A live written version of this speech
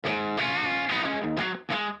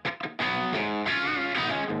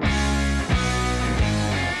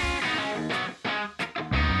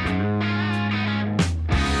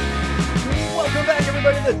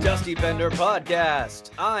the Dusty Bender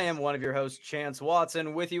Podcast. I am one of your hosts, Chance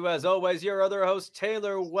Watson. With you, as always, your other host,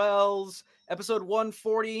 Taylor Wells. Episode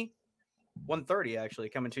 140, 130, actually,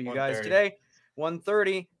 coming to you guys today.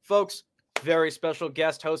 130. Folks, very special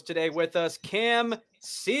guest host today with us, Cam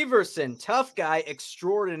Severson, tough guy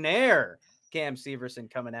extraordinaire. Cam Severson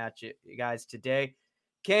coming at you guys today.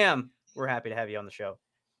 Cam, we're happy to have you on the show.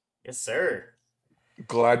 Yes, sir.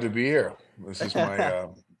 Glad to be here. This is my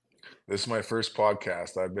this is my first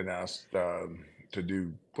podcast. I've been asked to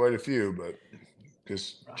do quite a few, but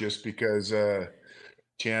just because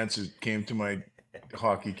Chance came to my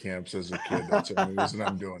hockey camps as a kid, that's the only reason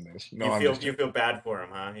I'm doing this. No, you feel bad for him,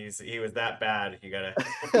 huh? He was that bad. You gotta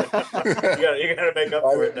you gotta make up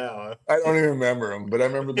for it now. I don't even remember him, but I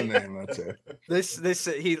remember the name. That's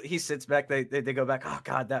it. He sits back. They go back. Oh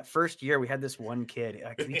God, that first year we had this one kid.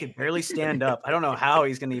 He could barely stand up. I don't know how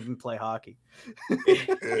he's gonna even play hockey.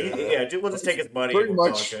 Yeah, we'll just take his money. Pretty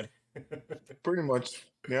much. Pretty much.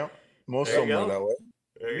 Yeah, most of them are that way.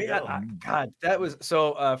 God, that was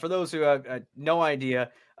so. For those who have no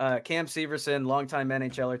idea, Cam Severson, longtime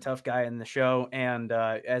NHLer, tough guy in the show, and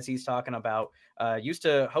as he's talking about, used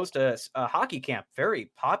to host a hockey camp,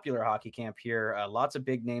 very popular hockey camp here. Lots of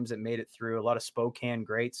big names that made it through. A lot of Spokane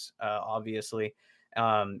greats, obviously.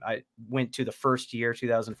 I went to the first year,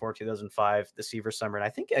 2004, 2005, the Seversummer, and I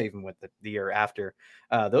think I even went the year after.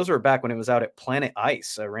 Those were back when it was out at Planet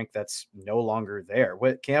Ice, a rink that's no longer there.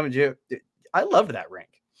 What, Cam, I loved that rink.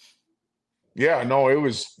 Yeah, no, it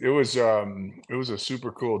was a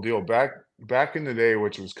super cool deal. Back in the day,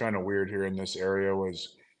 which was kind of weird here in this area,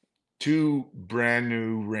 was two brand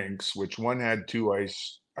new rinks, which one had two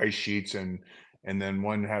ice sheets and then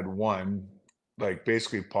one had one, like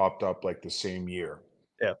basically popped up like the same year.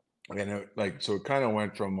 Yeah. And so it kind of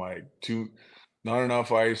went from like not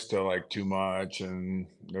enough ice to like too much, and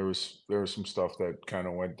there was some stuff that kind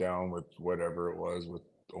of went down with whatever it was with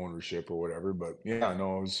ownership or whatever. But yeah,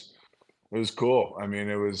 no, it was cool. I mean,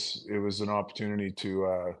 it was an opportunity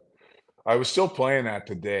to I was still playing that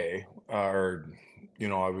today, I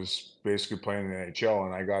was basically playing in the NHL,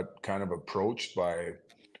 and I got kind of approached by a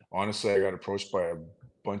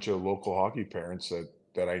bunch of local hockey parents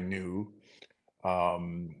that I knew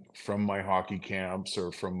from my hockey camps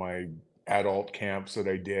or from my adult camps that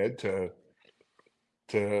I did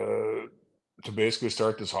to basically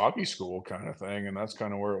start this hockey school kind of thing, and that's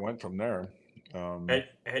kind of where it went from there.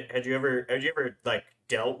 Had you ever like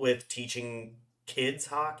dealt with teaching kids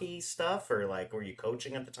hockey stuff, or like were you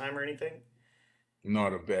coaching at the time or anything?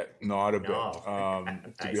 Not a bit. Nice.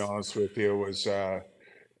 To be honest with you, it was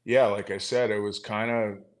like I said, it was kind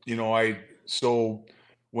of so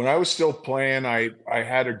when I was still playing, I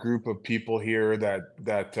had a group of people here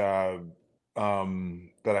that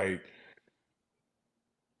I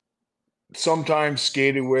sometimes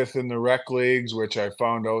skated with in the rec leagues, which I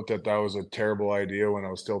found out that was a terrible idea when I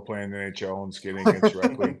was still playing the NHL and skating against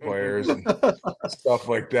rec league players and stuff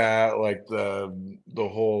like that. Like the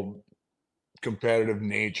whole competitive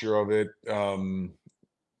nature of it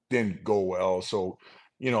didn't go well. So,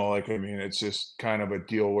 it's just kind of a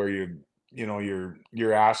deal where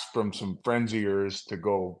you're asked from some friends of yours to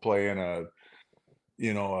go play in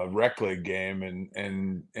a rec league game,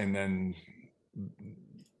 and then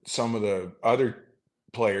some of the other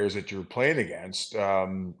players that you're playing against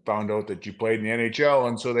found out that you played in the NHL,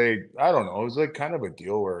 and so I don't know, it was like kind of a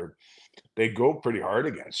deal where they go pretty hard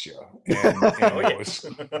against you, and it was,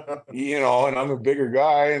 and I'm a bigger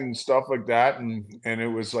guy and stuff like that, and it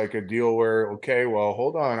was like a deal where, okay, well,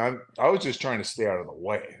 hold on, I was just trying to stay out of the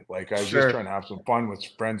way, like I was just trying to have some fun with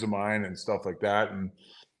friends of mine and stuff like that, and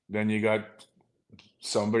then you got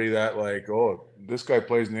somebody that like, oh, this guy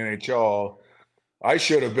plays in the NHL, I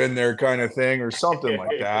should have been there kind of thing or something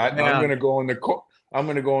like that. And I'm going to go in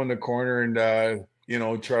the corner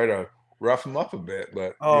and try to rough them up a bit,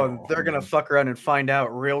 but they're going to fuck around and find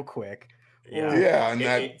out real quick. Yeah, and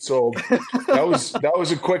that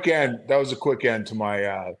was a quick end. That was a quick end to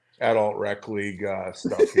my adult rec league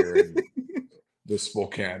stuff here in the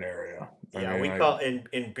Spokane area. Yeah, we call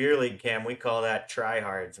in beer league, Cam, we call that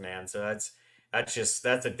tryhards, man. So that's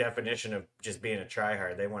a definition of just being a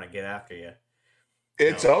tryhard. They want to get after you.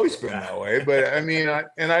 It's always been that way, but I mean,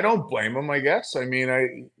 I don't blame them, I guess. I mean,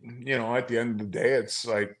 at the end of the day, it's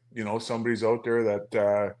like, somebody's out there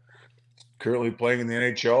that currently playing in the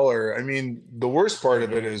NHL, or, I mean, the worst part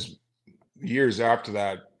of it is years after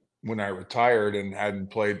that, when I retired and hadn't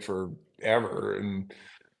played forever and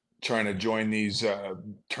trying to join these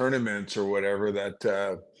tournaments or whatever they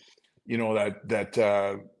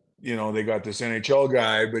got this NHL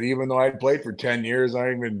guy, but even though I'd played for 10 years,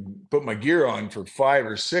 I even put my gear on for 5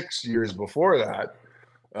 or 6 years before that.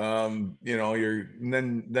 You know,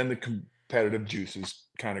 then the competitive juices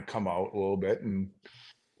kind of come out a little bit, and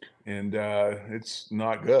it's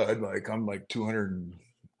not good. Like I'm like 200,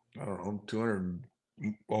 I don't know, 200.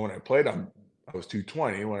 Well, when I played, I was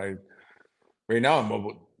 220. Right now I'm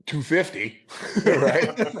about 250,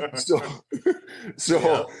 right? So, Yeah.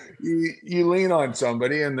 so you lean on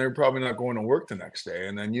somebody, and they're probably not going to work the next day,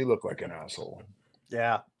 and then you look like an asshole.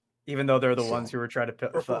 Yeah. Even though they're the ones So who were trying to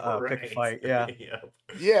pick a Right. fight. Yeah. Yep.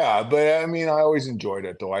 yeah, but I mean, I always enjoyed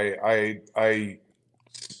it though. I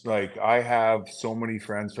like I have so many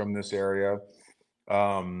friends from this area,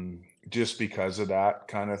 just because of that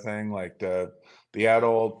kind of thing. Like the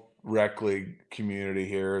adult rec league community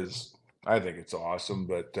here is, I think it's awesome,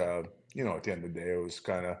 but you know, at the end of the day, it was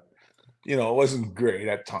kind of, you know, it wasn't great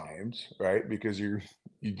at times, right? Because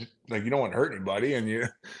like you don't want to hurt anybody, and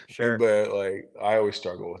Sure. but like I always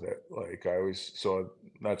struggle with it. Like I always, so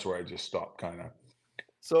that's where I just stopped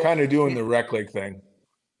So doing the rec league thing.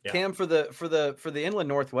 Yeah. Cam, for the inland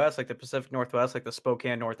Northwest, like the Pacific Northwest, like the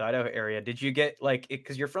Spokane, North Idaho area, did you get like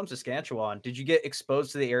because you're from Saskatchewan? Did you get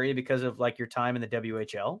exposed to the area because of like your time in the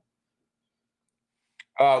WHL?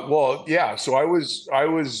 Well, yeah. So I was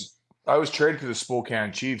traded to the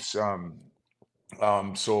Spokane Chiefs.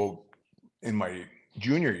 So in my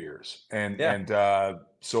junior years, Yeah,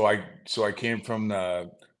 so I came from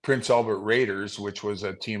the Prince Albert Raiders, which was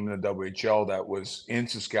a team in the WHL that was in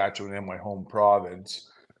Saskatchewan in my home province,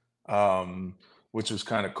 um, which was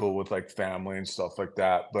kind of cool with like family and stuff like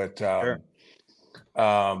that. But sure,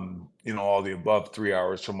 you know, all the above, 3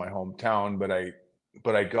 hours from my hometown.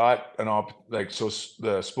 But I got an like so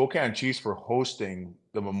the Spokane Chiefs were hosting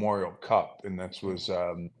the Memorial Cup, and this was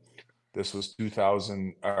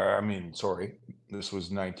 2000. I mean, sorry, this was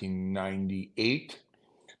 1998.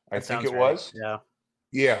 I that think sounds it right. was. Yeah,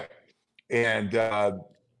 Yeah, and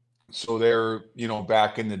so there, you know,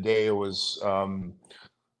 back in the day, it was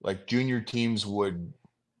like junior teams would,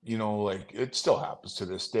 you know, like it still happens to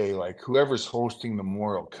this day. Like whoever's hosting the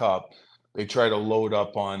Memorial Cup, they try to load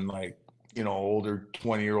up on like, you know, older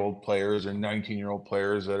 20-year-old players or 19-year-old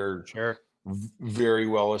players that are sure. very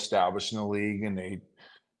well established in the league, and they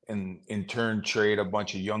and in turn trade a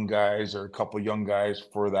bunch of young guys or a couple young guys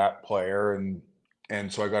for that player,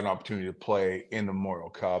 and so I got an opportunity to play in the Memorial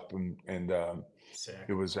Cup, and it Sick.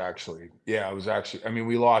 was actually, yeah, it was actually, I mean,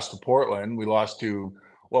 we lost to Portland. We lost to,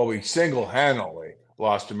 well, we single-handedly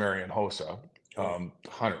lost to Marion Hossa. Oof.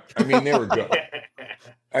 100. I mean, they were good.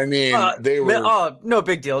 I mean, they were, No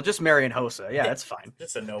big deal. Just Marion Hossa. Yeah, it's fine.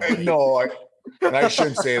 Just a nobody. no, and I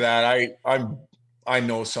shouldn't say that. I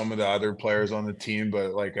know some of the other players on the team,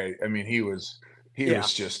 but like, I mean, he Yeah,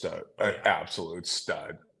 was just Oh an yeah. absolute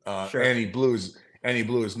stud. sure. And he blew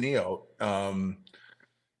his knee out.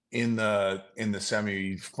 In the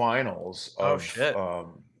semifinals Oh of shit.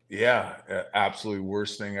 yeah, absolutely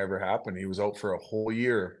worst thing ever happened. He was out for a whole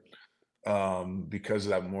year because of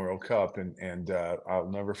that Memorial Cup, and I'll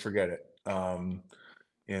never forget it.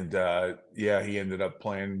 And yeah, he ended up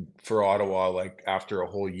playing for Ottawa like after a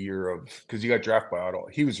whole year of, because he got drafted by Ottawa.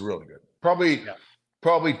 He was really good. Yeah.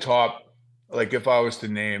 Probably top, like if I was to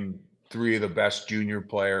name three of the best junior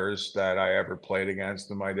players that I ever played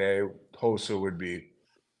against in my day, Hossa would be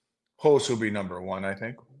Host will be number one, I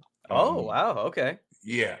think. Oh Um, wow. Okay.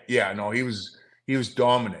 yeah, yeah, no, he was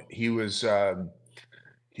dominant. He was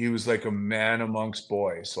like a man amongst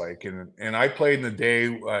boys. Like, and I played in the day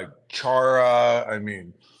like Chara. I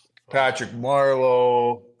mean, Oh Patrick yeah.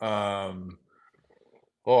 Marlowe.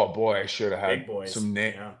 Oh boy, I should have Big had boys. some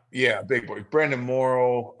name. Yeah. Yeah, big boy, Brendan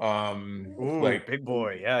Morrow. Ooh, Like, big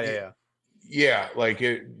boy. Yeah, yeah, yeah. yeah, like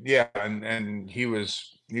it. Yeah, and he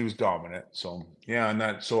was dominant. So yeah, and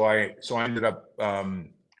that so I ended up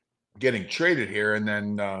getting traded here, and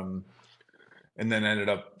then ended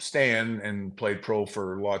up staying and played pro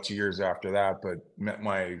for lots of years after that, but met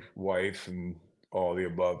my wife and all the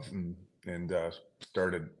above, and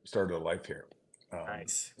started a life here. um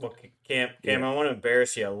Nice. Well, Cam, yeah. I want to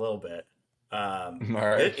embarrass you a little bit. All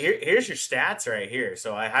right. Here's your stats right here.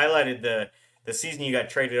 So I highlighted the season you got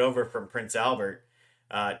traded over from Prince Albert.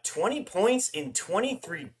 20 points in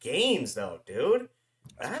 23 games, though, dude.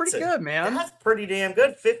 That's pretty good, man. That's pretty damn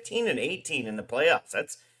good. 15 and 18 in the playoffs.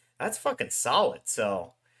 That's fucking solid.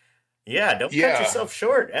 So yeah, don't cut Yeah, yourself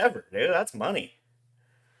short ever, dude. That's money.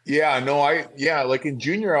 yeah, no, yeah, like in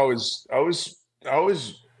junior, I was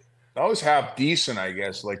half decent, I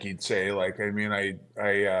guess, like you'd say. Like, I mean,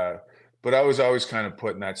 but I was always kind of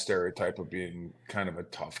put in that stereotype of being kind of a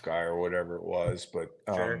tough guy or whatever it was.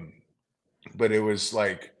 Sure. But it was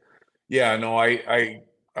like, yeah, no, I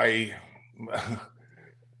I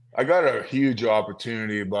got a huge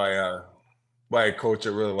opportunity by by a coach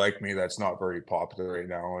that really liked me. That's not very popular right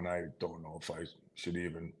now, and I don't know if I should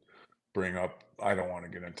even bring up. I don't want to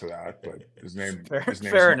get into that, but his name's Fair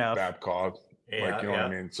Mike enough. Babcock. Like, Yeah, you know what I yeah,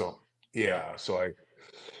 mean? So yeah. yeah, so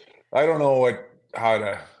I don't know how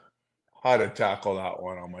to tackle that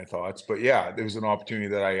one on my thoughts, but yeah, there was an opportunity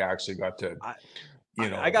that I actually got to, I you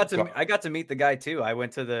know, I got to meet the guy too. I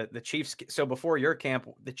went to the Chiefs. So before your camp,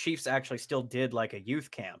 the Chiefs actually still did like a youth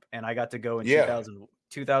camp, and I got to go in yeah.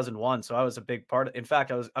 2001. So I was a big part of. In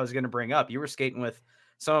fact, I was going to bring up you were skating with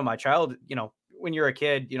some of my child. You know, when you're a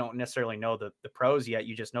kid, you don't necessarily know the pros yet.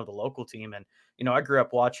 You just know the local team, and you know, I grew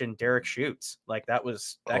up watching Derek Schutz. Like that Oh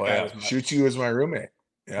guy yeah, was my Shooty was my roommate.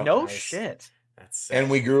 Yeah. no Nice. shit. That's And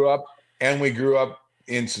sick. we grew up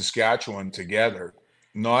in Saskatchewan together.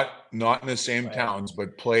 Not in the same Right. towns,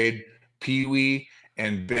 but played Pee Wee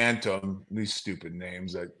and Bantam, these stupid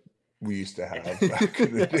names that we used to have back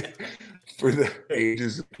in the day for the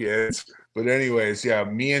ages of kids. But anyways, yeah,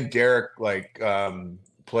 me and Derek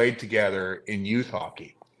played together in youth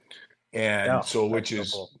hockey. And Oh, so that's so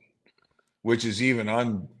cool. which is even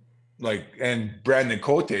and Brandon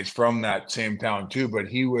Cote's from that same town too, but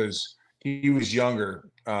he was younger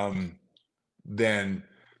than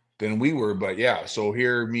we were. But yeah, so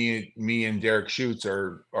here me and Derek Schutz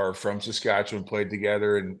are from Saskatchewan, played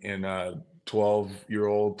together in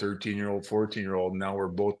 12-year-old, 13-year-old, 14-year-old. Now we're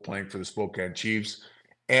both playing for the Spokane Chiefs,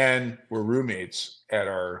 and we're roommates at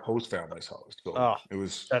our host family's house. So Oh,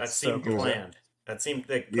 that's That so seemed it was cool. planned. That seemed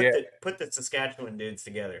like yeah. put the Saskatchewan dudes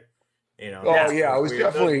together. You know, Oh Yeah. yeah, it was weirdos.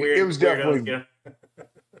 definitely You know.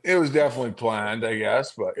 it was definitely planned, I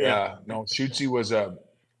guess. But Yeah. yeah, no, Shootsy That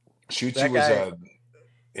was guy. a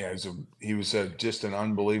yeah, he was just an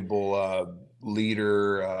unbelievable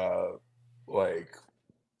leader, like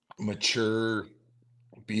mature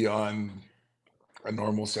beyond a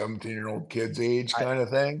normal 17-year-old kid's age I kind of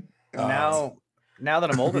thing. now now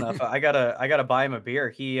that I'm old enough, I gotta buy him a beer.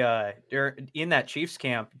 He in that Chiefs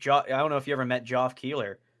camp. I don't know if you ever met Joff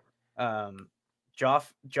Keeler. Um,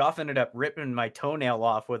 Joff ended up ripping my toenail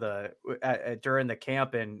off with during the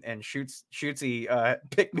camp, and Shootsy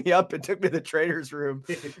picked me up and took me to the trainer's room,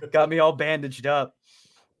 got me all bandaged up.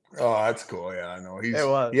 Oh, that's cool. Yeah, I know. It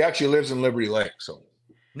was He actually lives in Liberty Lake, so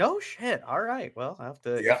no shit. All right, well, I have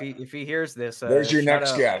to yeah. if he hears this, There's your shout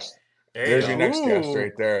next out. guest. There you There's your go. next guest Ooh,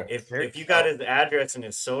 right there. there. If you got Oh. his address and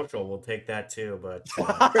his social, we'll take that too. But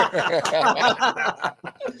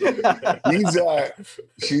He's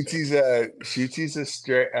Shooty's a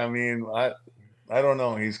straight. I mean, I don't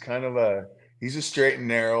know. He's a straight and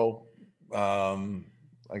narrow.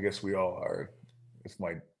 I guess we all are if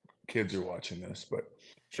my kids are watching this, but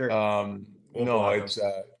Sure. we'll no, block him. it's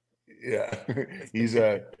yeah. He's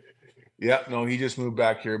yeah, no, he just moved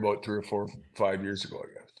back here about 3 or 4, 5 years ago,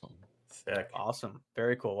 I guess. So, Sick. Awesome.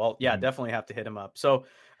 Very cool. Well, yeah, mhm. definitely have to hit him up. So,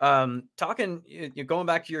 talking, you going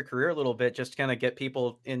back to your career a little bit, just kind of get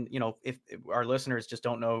people in, you know, if our listeners just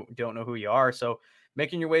don't know who you are. So,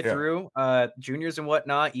 making your way Yeah. through juniors and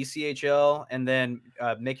whatnot, ECHL, and then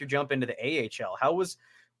make your jump into the AHL.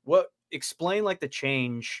 Explain like the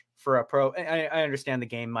change for a pro? I understand the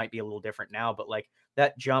game might be a little different now, but like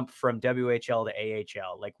that jump from WHL to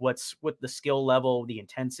AHL, like what the skill level, the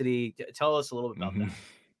intensity? Tell us a little bit about Mhm. that.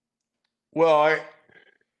 Well,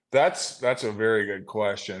 that's a very good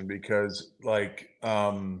question because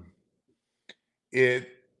it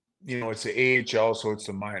it's the AHL, so it's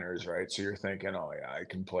the minors, right? So you're thinking, oh yeah, I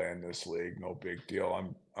can play in this league, no big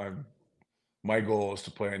deal. I'm my goal is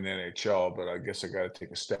to play in the NHL, but I guess I got to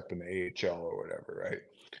take a step in the AHL or whatever, right?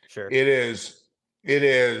 Sure. It is it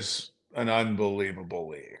is an unbelievable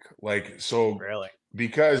league. Like so Really?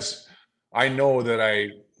 because I know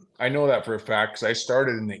that for a fact because I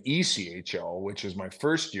started in the ECHL, which is my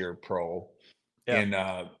first year pro Yeah.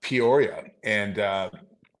 in Peoria, and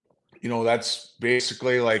that's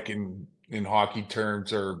basically like in hockey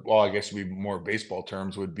terms, or well, I guess it'd be more baseball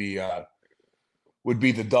terms, would be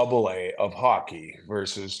the double A of hockey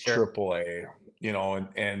versus Sure. triple A,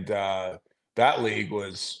 and that league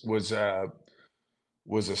was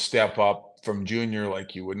a step up from junior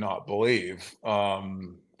like you would not believe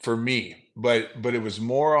for me, but it was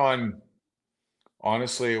more on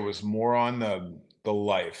honestly, it was more on the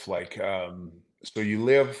life. Like, so you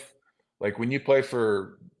live like when you play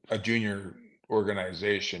for a junior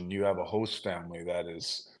organization, you have a host family that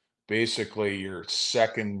is basically your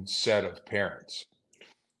second set of parents.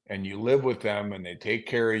 And you live with them and they take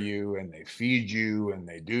care of you and they feed you and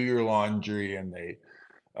they do your laundry and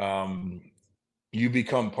um, you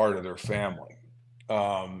become part of their family.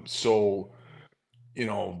 So, you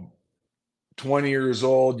know, 20 years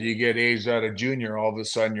old, you get aged out of junior, all of a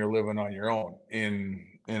sudden you're living on your own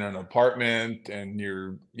in an apartment, and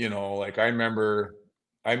you're, like I remember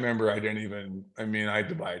I had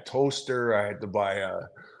to buy a toaster, I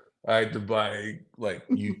had to buy like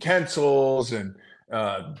utensils and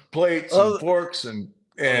plates and Oh, forks and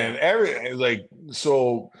yeah. everything. Like,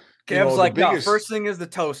 so, Cam's the like, no, biggest first thing is the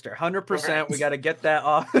toaster. 100%. We Right. got to get that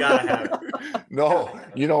off. Gotta have it. no,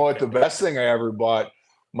 you know what? The best thing I ever bought,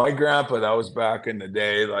 my grandpa, that was back in the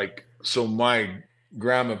day. Like, so my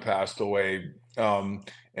grandma passed away.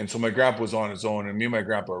 And so my grandpa was on his own, and me and my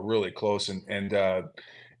grandpa are really close. I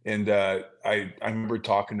remember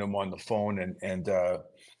talking to him on the phone, and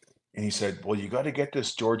he said, "Well, you got to get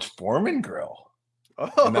this George Foreman grill."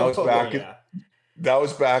 And that was Oh back yeah.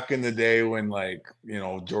 in the day when, like,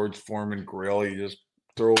 George Foreman grill, you just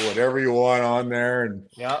throw whatever you want on there and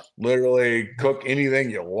Yeah, literally cook anything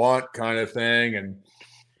you want, kind of thing.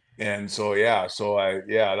 And so, yeah,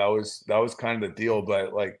 that was kind of the deal.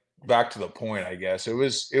 But, like, back to the point, I guess it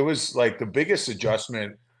was like the biggest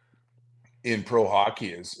adjustment in pro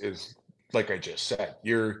hockey is like I just said,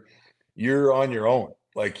 you're on your own.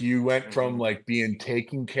 Like, you went from, Hmm. like, being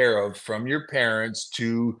taken care of from your parents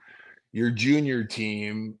to your junior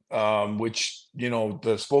team, which,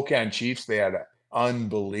 the Spokane Chiefs, they had an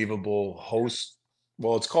unbelievable host.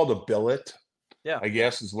 Well, it's called a billet, yeah. I Yeah.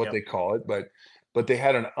 guess is what Yep. they call it. But they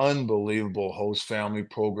had an unbelievable host family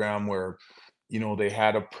program where, they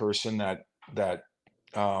had a person that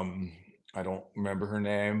um I don't remember her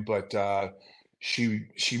name, but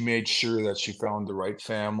she made sure that she found the right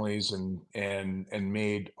families and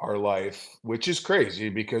made our life, which is crazy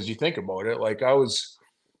because you think about it. Like, I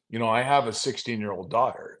have a 16-year-old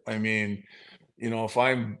daughter. I mean, if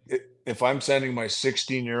I'm sending my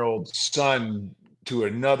 16-year-old son to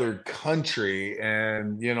another country,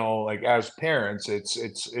 and, like, as parents, it's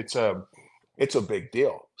a big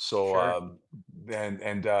deal. So, Sure.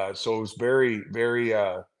 so it was very, very,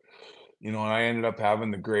 and I ended up having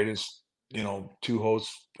the greatest, two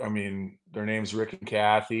hosts. I mean, their name's Rick and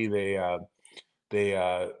Kathy. They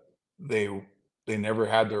they they never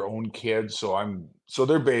had their own kids, so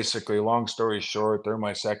they're basically, long story short, they're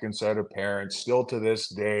my second set of parents still to this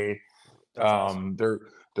day. That's awesome.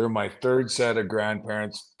 They're my third set of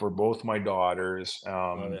grandparents for both my daughters.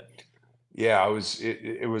 Love it. Yeah,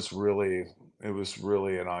 it was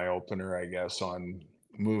really an eye opener, I guess, on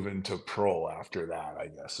moving to pro after that, I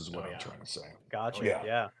guess, is what Oh I'm yeah. trying to say. Oh Gotcha. yeah. Yeah.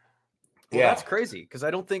 Yeah. Well, that's Yeah. crazy because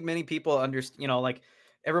I don't think many people understand, like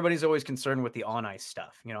everybody's always concerned with the on ice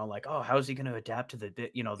stuff, like, oh, how's he going to adapt to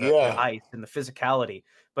the Yeah. ice and the physicality?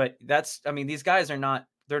 But I mean, these guys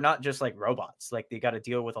they're not just like robots. Like they got to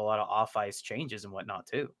deal with a lot of off ice changes and whatnot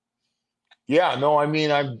too. Yeah, no, I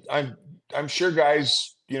mean, I'm sure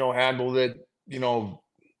guys, handled it,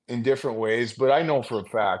 in different ways, but I know for a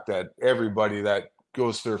fact that everybody that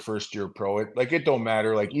goes their first year pro, it don't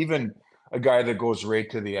matter. Like, even a guy that goes right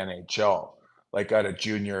to the NHL, like at a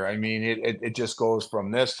junior, I mean, it just goes from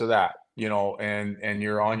this to that, and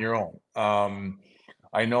you're on your own.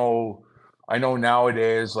 I know,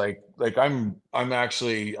 nowadays, like I'm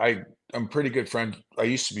pretty good friends. I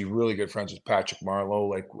used to be really good friends with Patrick Marleau.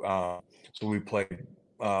 Like, so we played,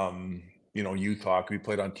 youth hockey. We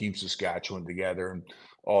played on Team Saskatchewan together and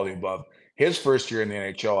all the above. His first year in the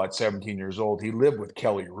NHL at 17 years old, he lived with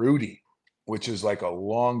Kelly Rudy, which is like a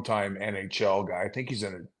longtime NHL guy. I think he's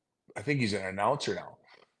an announcer now,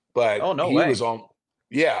 but Oh, no he was way. on.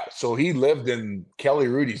 Yeah, so he lived in Kelly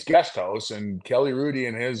Rudy's guest house, and Kelly Rudy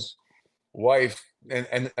and his wife, and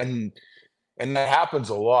that happens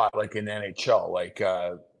a lot, like in NHL. Like,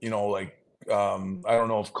 I don't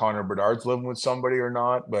know if Connor Bedard's living with somebody or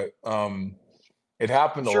not, but it I'm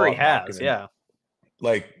happened a sure he lot back in has. the, Yeah.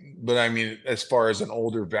 like. But I mean, as far as an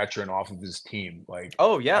older veteran off of his team, like,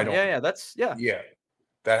 Oh, I yeah. don't. Yeah. Yeah. Yeah. Yeah,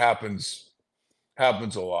 that happens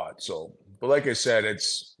a lot. So, but like I said,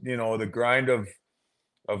 it's, the grind of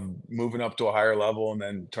moving up to a higher level and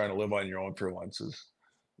then trying to live on your own for once is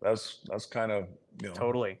that's kind of,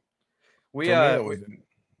 Totally. We, for me, uh, it we, was.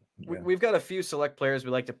 we Yeah. we've got a few select players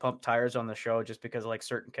we like to pump tires on the show just because of like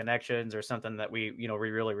certain connections or something that we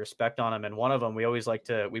really respect on them. And one of them we always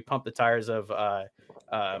we pump the tires of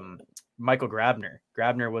Michael Grabner.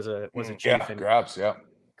 Grabner was a Chief, Yeah, and Grabs, yeah,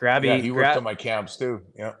 he worked on my camps too.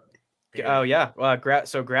 Yeah. Oh Beautiful. yeah,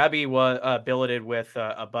 so Grabby was billeted with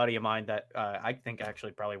a buddy of mine that I think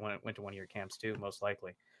actually probably went to one of your camps too, most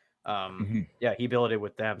likely. Mhm. Yeah, he billeted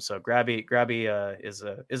with them. So Grabby is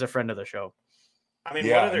a friend of the show. I mean,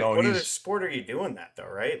 Yeah, no, what other he's sport are you doing that though,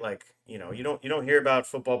 right? Like, you don't hear about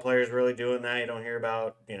football players really doing that. You don't hear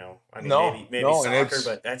about, I mean, no, maybe no, and soccer,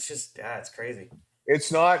 but that's just it's crazy.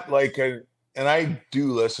 it's not like a, and I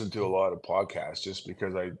do listen to a lot of podcasts just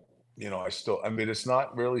because I mean, it's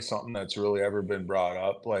not really something that's really ever been brought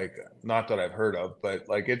up, like, not that I've heard of, but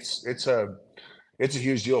like it's a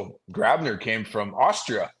huge deal. Grabner came from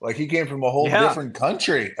Austria. Like he came from a whole Yeah. different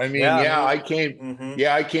country. I mean, Yeah. I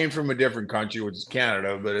came from a different country, which is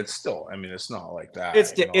Canada, but it's still, I mean, it's not like that.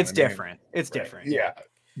 It's you know what it's I mean? different. It's different. Yeah.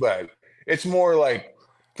 But it's more like,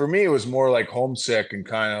 for me, it was more like homesick and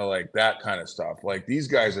kind of like that kind of stuff. Like these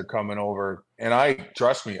guys are coming over, and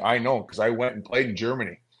trust me, I know, because I went and played in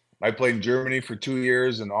Germany. I played in Germany for 2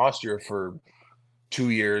 years and Austria for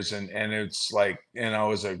 2 years, and it's like, and I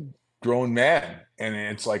was a grown man, and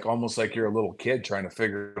it's like almost like you're a little kid trying to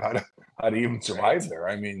figure out how to even survive there.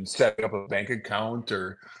 I mean, setting up a bank account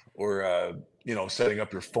or setting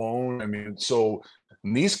up your phone. I mean, so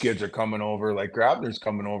these kids are coming over, like Grabner's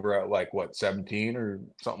coming over at like what, 17 or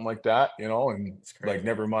something like that, and like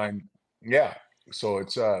never mind. Yeah. So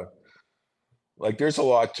it's like there's a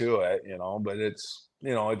lot to it, but it's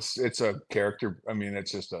a character. I mean,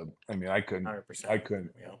 it's just I couldn't 100%.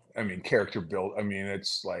 Yeah. I mean, character built. I mean,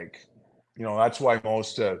 it's like, that's why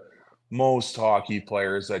most hockey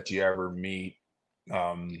players that you ever meet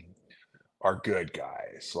are good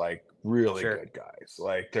guys, like really good guys.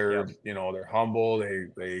 Like they're they're humble.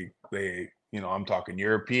 I'm talking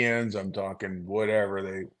Europeans. I'm talking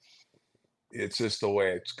whatever. It's just the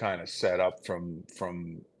way it's kind of set up from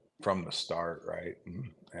the start, right?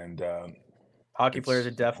 And Hockey players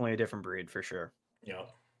are definitely a different breed for sure. Yeah.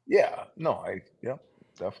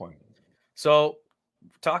 Definitely. So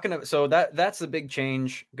that's the big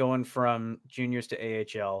change going from juniors to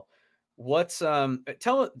AHL. What's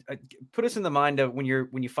put us in the mind of when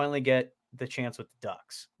you finally get the chance with the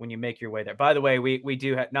Ducks, when you make your way there. By the way, we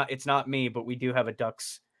do have, it's not me, but we do have a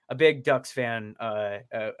big Ducks fan.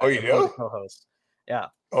 Oh, you do? Co-host. Yeah.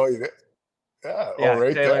 Oh, you did? Yeah. Yeah. Oh,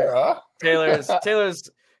 right there, huh? Taylor's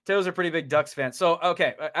a pretty big Ducks fan. So,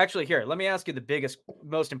 okay, actually, here, let me ask you the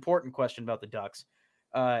most important question about the Ducks.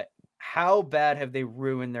 How bad have they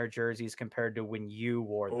ruined their jerseys compared to when you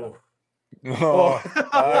wore them?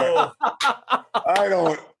 I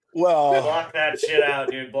don't. Well, block that shit out,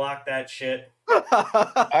 dude. Block that shit.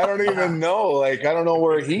 I don't even know. Like, I don't know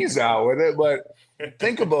where he's at with it, but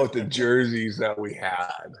think about the jerseys that we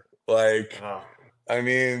had. Like, I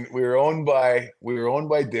mean, we were owned by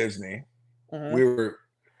Disney. Mm-hmm.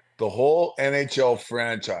 The whole NHL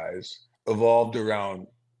franchise evolved around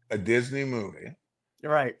a Disney movie.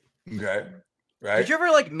 Right. Okay. Right. Did you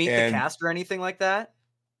ever meet the cast or anything like that?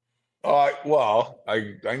 Well,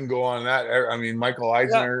 I can go on that. I mean, Michael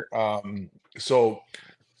Eisner. Yeah. So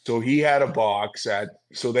he had a box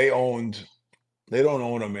so they don't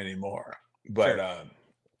own them anymore. But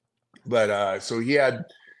so he had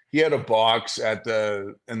a box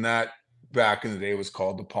and that back in the day was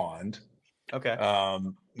called the Pond. Okay.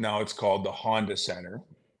 Now it's called the Honda Center.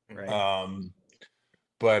 Right.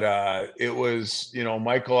 But it was,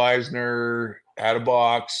 Michael Eisner had a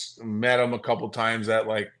box, met him a couple times at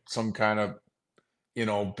like some kind of,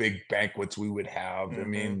 big banquets we would have. Mm-hmm. I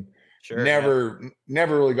mean, never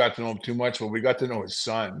really got to know him too much, but we got to know his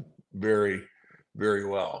son very, very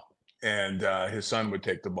well. And his son would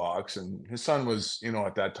take the box, and his son was,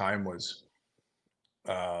 at that time was,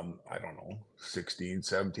 I don't know, 16,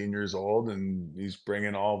 17 years old. And he's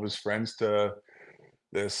bringing all of his friends to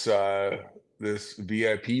this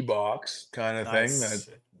VIP box kind of thing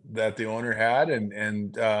that the owner had.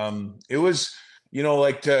 And it was,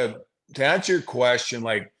 like to answer your question,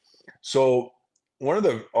 like, so one of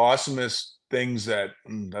the awesomest things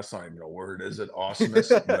that's not even a word, is it?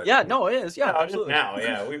 Awesomest? But, yeah, no, it is. Yeah, absolutely. Now,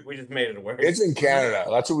 yeah, we just made it a word. It's in Canada.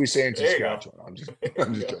 That's what we say in Saskatchewan. I'm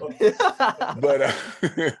just joking.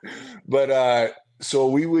 But so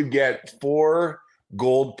we would get 4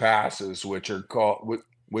 gold passes, which are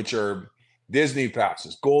Disney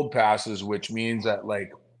passes, gold passes, which means that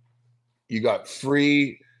like you got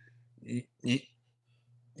free, you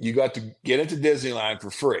got to get into Disneyland for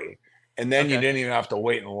free, and then you didn't even have to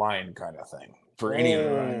wait in line, kind of thing, for any of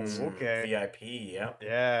the rides. Okay. VIP,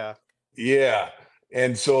 yeah.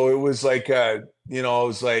 And so it was like, it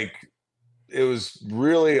was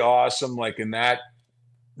really awesome, like in that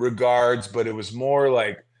regards, but it was more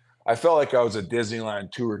like, I felt like I was a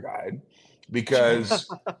Disneyland tour guide, because,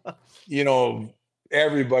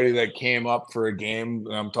 everybody that came up for a game,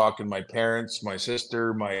 and I'm talking my parents, my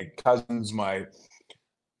sister, my cousins, my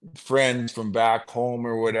friends from back home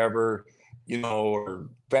or whatever, or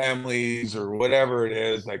families or whatever it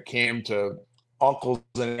is that came to uncles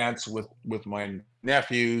and aunts with my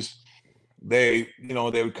nephews, they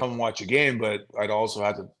would come and watch a game, but I'd also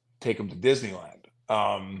have to take them to Disneyland.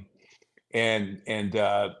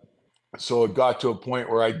 So it got to a point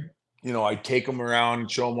where I'd take them around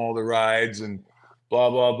and show them all the rides and blah,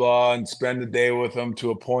 blah, blah, and spend the day with them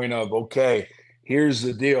to a point of, okay, here's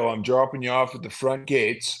the deal. I'm dropping you off at the front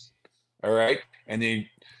gates. All right. And then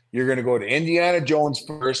you're going to go to Indiana Jones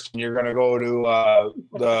first, and you're going to go to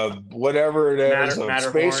the whatever it is,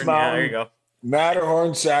 Space Matterhorn. Yeah, there you Mountain, go.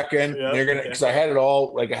 Matterhorn second. Yep, You're gonna, because I had it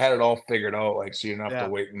all figured out, like, so you don't have Yeah. to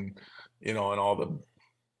wait and and all the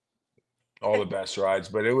best rides.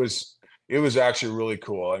 But it was actually really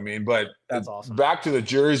cool. I mean, but That's awesome. back to the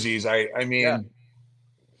jerseys. I mean,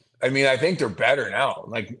 I think they're better now.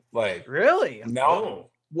 Like Really? now.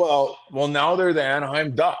 Well, now they're the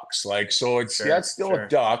Anaheim Ducks. Like, so it's still a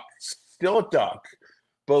duck,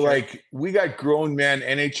 but like, we got grown men,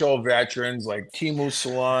 NHL veterans like Timo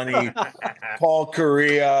Solani, Paul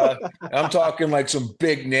Correa. I'm talking like some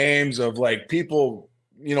big names of like people,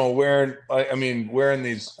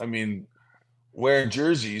 wearing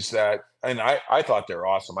jerseys that, and I thought they're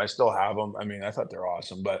awesome. I still have them. I mean, I thought they're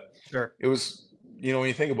awesome, but Sure. it was, when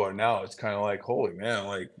you think about it now, it's kind of like, holy man,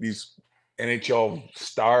 like these NHL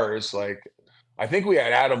stars. Like, I think we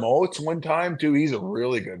had Adam Oates one time too. He's a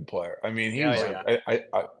really good player. I mean,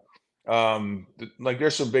 like,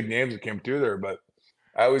 there's some big names that came through there, but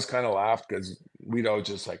I always kind of laughed because we'd always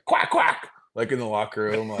just like quack quack, like in the locker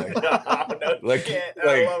room, like I love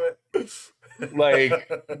it. and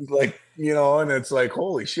it's like,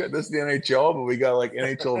 holy shit, this is the NHL, but we got like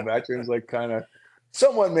NHL veterans, like kind of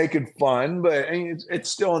somewhat making fun, but I mean, it's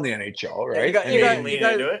still in the NHL, right?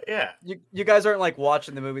 You guys aren't like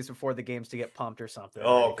watching the movies before the games to get pumped or something.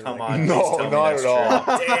 Oh, come like on. No, not at all.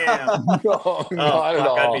 Damn. No, not at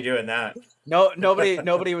all. I'd be doing that. No,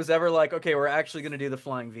 nobody was ever like, okay, we're actually going to do the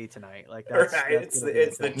Flying V tonight. Like, that's, right. It's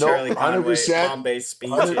the Charlie Conway Bombay speech.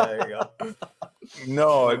 Yeah, there you go.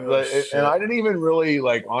 No, and I didn't even really,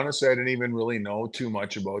 like, honestly, I didn't even really know too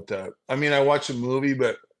much about that. I mean, I watched the movie,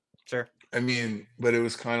 but sure. I mean, but it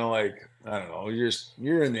was kind of like, I don't know,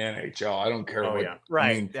 you're in the NHL. I don't care what. Yeah.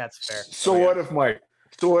 Right. I mean, that's fair. So what if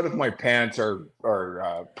my pants are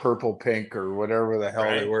purple, pink, or whatever the hell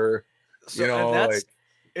they were? So,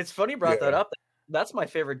 it's funny you brought that up. That's my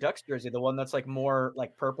favorite Ducks jersey, the one that's like more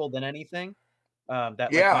like purple than anything. I mean,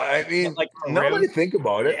 now that I think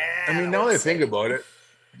about it,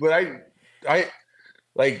 but I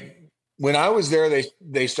like, when I was there,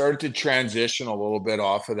 they started to transition a little bit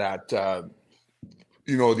off of that, the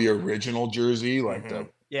original jersey, like it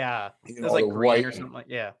was like green white or something like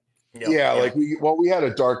like we had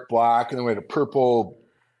a dark black, and then we had a purple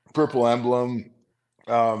emblem.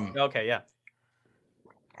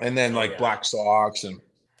 And then black socks and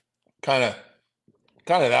kind of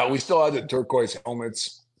that. We still had the turquoise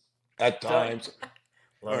helmets at times.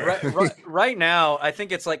 Right now, I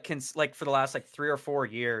think it's like for the last like 3 or 4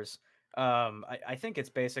 years. I think it's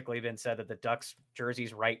basically been said that the Ducks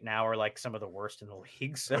jerseys right now are like some of the worst in the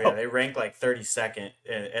league. So they rank like 32nd,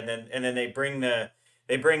 and then they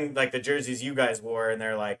bring like the jerseys you guys wore, and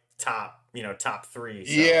they're like top 3.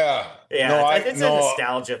 So. It's a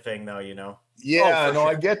nostalgia thing, though. I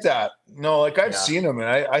get that. No, like, I've seen them, and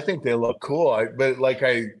I think they look cool. But my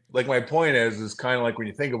point is kind of like, when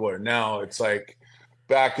you think about it now, it's like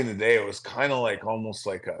back in the day, it was kind of like almost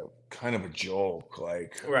like a kind of a joke,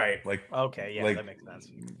 like that makes sense.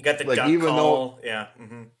 You got the duck call,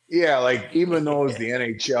 like, even though it's the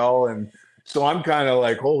NHL, and so I'm kind of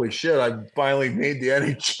like, holy shit, I finally made the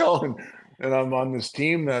NHL, and I'm on this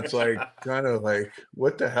team that's like kind of like,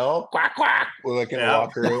 what the hell, quack quack, like in the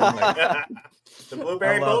locker room, like. The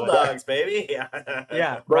Blueberry Bulldogs, baby. Yeah.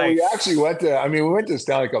 But we actually went to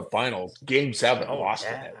Stanley Cup Finals, Game 7, lost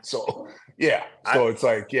it. So it's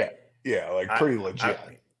like, pretty legit.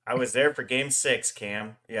 I was there for Game 6,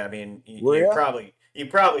 Cam. Yeah, I mean, you probably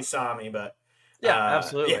saw me, but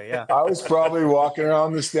absolutely, yeah. I was probably walking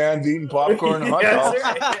around the stands eating popcorn and hot dogs.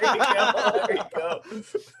 There you go.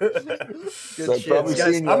 Good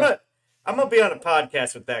shit. I'm gonna be on a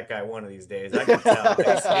podcast with that guy one of these days. I can tell.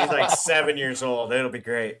 He's like 7 years old. It'll be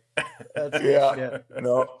great. It was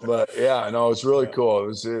really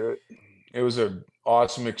cool. It was an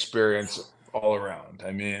awesome experience all around.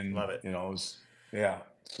 I mean, love it. It was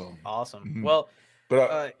so awesome. Mm-hmm. Well,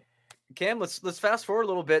 but Cam, let's fast forward a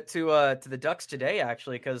little bit to the Ducks today,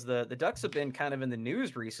 actually, because the Ducks have been kind of in the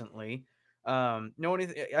news recently. I don't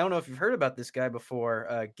know if you've heard about this guy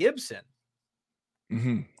before, Gibson.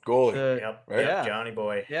 Goalie, Johnny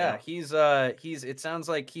boy. He's it sounds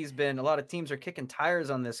like he's been, a lot of teams are kicking tires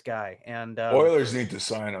on this guy, and Oilers need to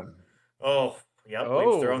sign him. We've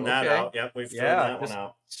thrown that out. We've thrown that one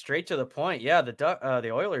out. Straight to the point.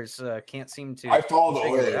 The Oilers can't seem to. I follow the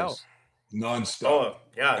Oilers nonstop.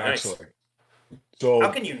 Nice. So how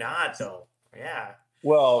can you not, though? Yeah.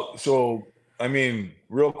 Well, so I mean,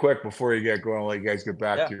 real quick before you get going, I'll let you guys get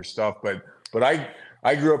back to your stuff. But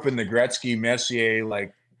I grew up in the Gretzky, Messier,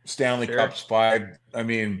 like Stanley Cups 5. I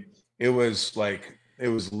mean, it was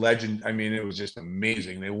legend. I mean, it was just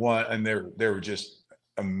amazing. They won, and they were just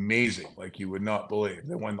amazing, like you would not believe.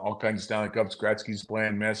 They won all kinds of Stanley Cups. Gretzky's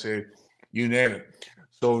playing, Messier, you name it.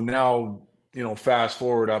 So now, fast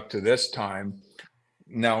forward up to this time.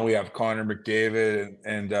 Now we have Connor McDavid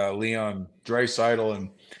and Leon Draisaitl and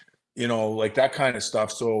like that kind of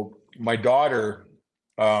stuff. So my daughter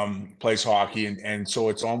plays hockey, and so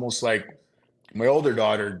it's almost like my older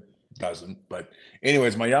daughter doesn't, but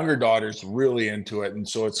anyways, my younger daughter's really into it, and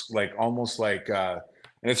so it's like almost like and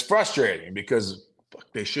it's frustrating because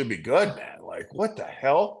they should be good, man. Like what the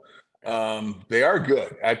hell? They are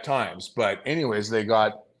good at times, but anyways, they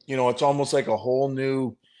got it's almost like a whole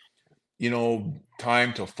new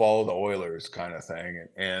time to follow the Oilers kind of thing,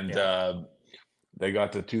 and they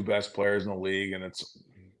got the 2 best players in the league, and it's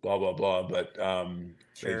blah blah blah. But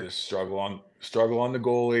they just struggle on the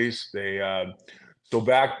goalies. They so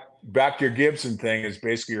back to your Gibson thing is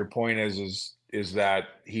basically your point is that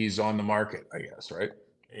he's on the market, I guess, right?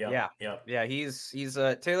 Yeah. He's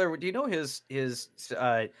Taylor. Do you know his he's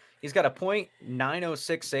got a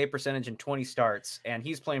 .906 save percentage in 20 starts, and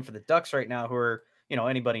he's playing for the Ducks right now, who are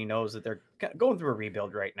anybody knows that they're going through a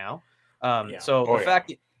rebuild right now. So the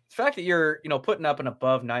fact that you're putting up an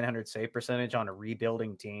above 900 save percentage on a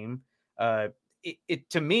rebuilding team, it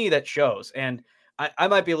to me that shows. And I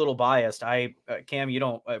might be a little biased. Cam, you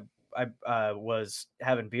don't. I was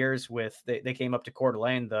having beers with they came up to Coeur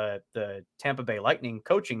d'Alene, the Tampa Bay Lightning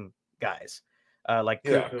coaching guys, like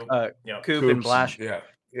Coop and Blash.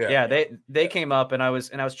 They came up, and I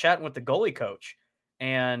was chatting with the goalie coach,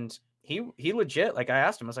 and he legit, like I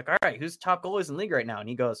asked him, I was like, all right, who's the top goalies in the league right now? And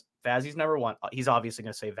he goes, Vazzy's number 1. He's obviously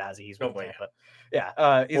going to say Vazzy. He's with Tampa.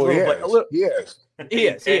 Yeah. He's He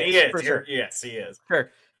is for sure. Yes, he is.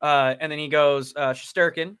 Sure. And then he goes,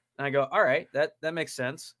 Shesterkin. And I go, all right, that makes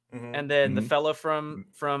sense. Mm-hmm. And then the fella from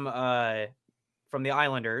the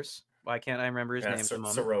Islanders, why can't I remember his name?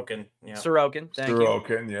 Sorokin. Yeah. Sorokin. Thank you.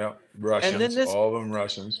 Sorokin. Yeah. Russians. And then all of them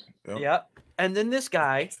Russians. Yep. Yeah. And then this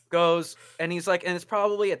guy goes, and he's like, and it's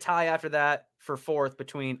probably a tie after that for 4th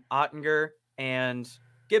between Ottinger and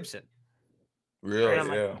Gibson. Really?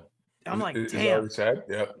 I'm like, damn. Is that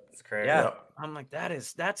yeah. It's crazy. Yeah. Yep. I'm like,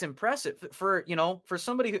 that's impressive for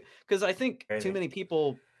somebody who, because I think too many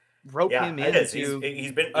people rope him in.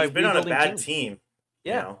 He's been on a bad team.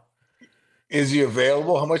 Yeah. Is he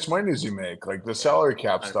available? How much money does he make? Like the salary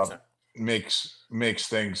cap 100%. Stuff makes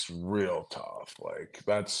things real tough. Like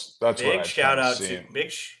that's big shout out to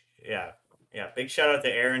big shout out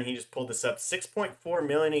to Aaron. He just pulled this up. $6.4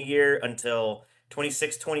 million a year until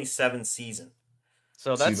 26-27 season.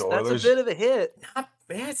 So that's a bit of a hit.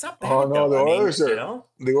 It's not bad. Oh no,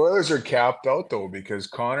 the Oilers are capped out though, because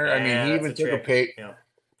Connor. I mean, he even took a pay. Yeah.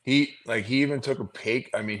 He even took a pay.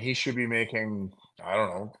 I mean, he should be making, I don't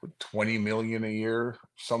know, $20 million a year,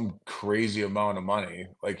 some crazy amount of money.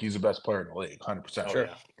 Like he's the best player in the league, 100%. Sure.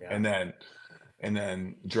 Yeah. And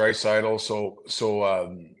then Draisaitl.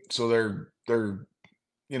 So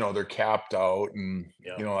they're capped out, and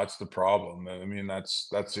that's the problem. I mean, that's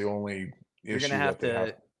the only issue.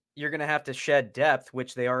 You're gonna have to shed depth,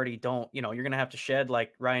 which they already don't. You're gonna have to shed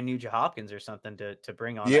like Ryan Nugent-Hopkins or something to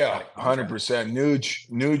bring on. Yeah, 100%.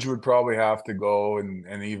 Nuge would probably have to go,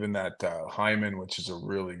 and even that Hyman, which is a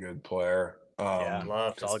really good player.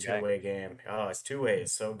 Love his two-way game. Oh, his two-way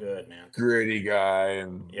is so good, man. Gritty guy,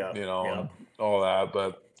 and all that.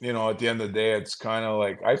 But at the end of the day, it's kind of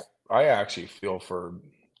like I actually feel for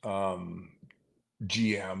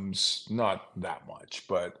GMs, not that much,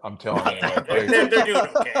 but I'm telling you, like, they're doing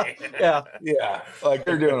okay. yeah, like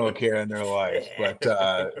they're doing okay in their life. But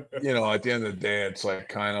at the end of the day, it's like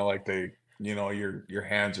kind of like your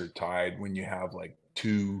hands are tied when you have like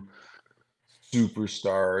 2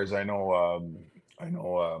 superstars. I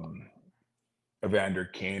know Evander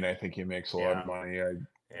Kane. I think he makes a lot of money.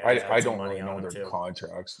 I don't really know their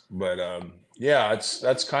contracts, but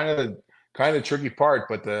that's kind of the tricky part.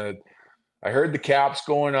 But I heard the cap's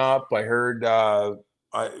going up. I heard, the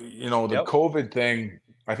COVID thing.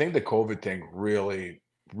 I think the COVID thing really,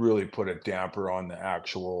 really put a damper on the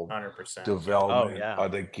actual 100% development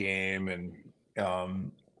of the game. And,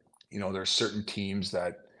 there's certain teams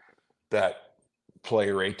that play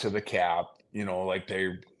right to the cap. Like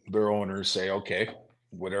their owners say, okay,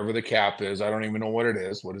 whatever the cap is, I don't even know what it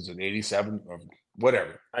is. What is it, 87 or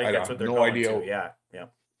whatever? I think that's what they're going to. Yeah.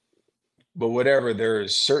 But whatever, there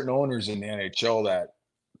is certain owners in the NHL that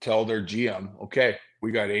tell their GM, okay,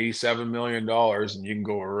 we got $87 million, and you can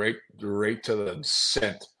go right to the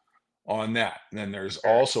cent on that. And then there's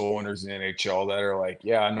also owners in the NHL that are like,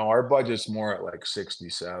 yeah, no, our budget's more at like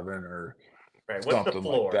 67 or something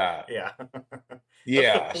like that. Yeah.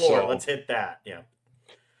 Yeah. What's the floor? Let's hit that. Yeah.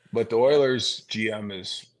 But the Oilers GM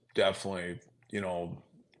is definitely,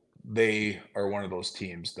 they are one of those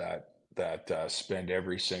teams that spend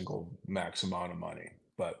every single max amount of money.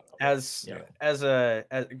 But as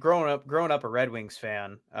growing up a Red Wings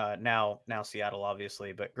fan, now Seattle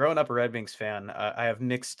obviously, but growing up a Red Wings fan, I have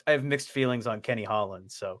mixed feelings on Kenny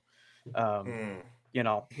Holland. So,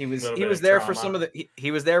 he was there for some of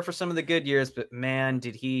the good years, but man,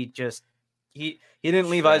 did he just he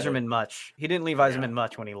didn't leave Yzerman much. He didn't leave Yzerman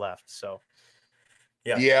much when he left. So,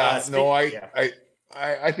 I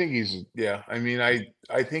think he's I mean, I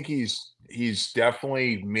think he's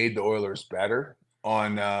definitely made the Oilers better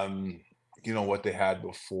on what they had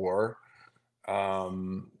before. I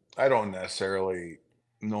don't necessarily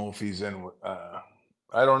know if he's in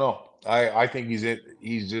I don't know. I think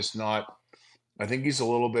he's just not. I think he's a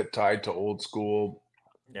little bit tied to old school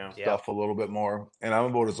stuff a little bit more, and I'm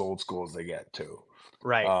about as old school as they get too.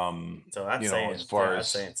 Right. So that's saying as far as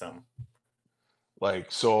saying something.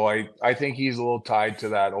 Like, so I think he's a little tied to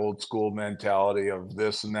that old school mentality of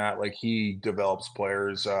this and that. Like, he develops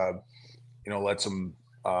players, lets them,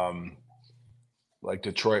 like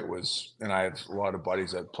Detroit was, and I have a lot of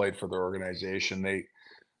buddies that played for their organization.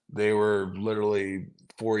 They were literally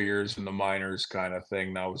 4 years in the minors kind of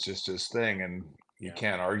thing. That was just his thing, and you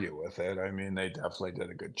can't argue with it. I mean, they definitely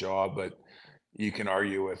did a good job, but you can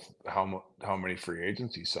argue with how many free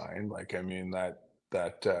agents he signed. Like, I mean,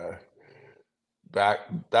 that's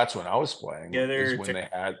when I was playing. Is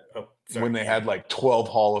when they had like 12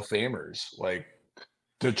 Hall of Famers, like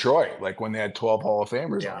Detroit, like when they had 12 Hall of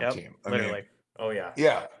Famers on the team. Literally.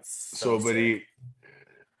 Yeah. So but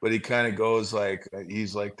he kind of goes like,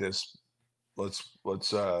 he's like this. Let's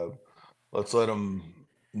let him,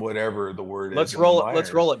 whatever the word let's is.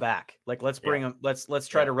 Let's roll it back. Like, let's bring him. Let's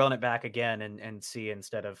try to run it back again and see,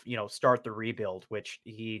 instead of start the rebuild, which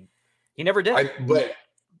he never did.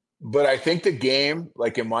 But I think the game,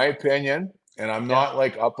 like, in my opinion, and I'm not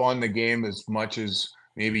like up on the game as much as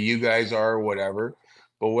maybe you guys are or whatever,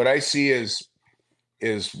 but what I see is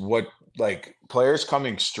what, like, players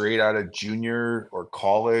coming straight out of junior or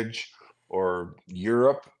college or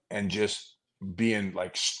Europe and just being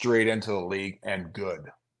like straight into the league and good.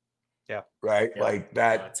 Yeah. Right. Yeah. Like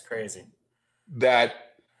that. That's crazy. That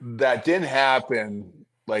didn't happen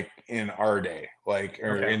like in our day, like,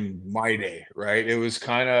 or in my day, right? It was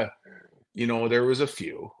kind of, there was a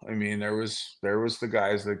few. I mean, there was the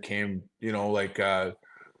guys that came,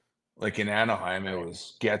 like in Anaheim, it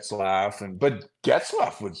was Getzlaff, but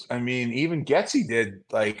Getzlaff was, I mean, even Getzy did,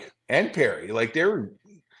 like, and Perry, like, they were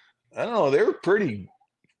pretty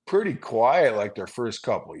quiet like their first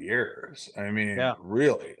couple of years. I mean,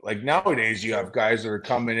 really, like, nowadays you have guys that are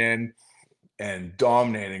coming in and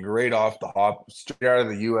dominating right off the hop, straight out of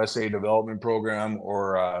the USA development program,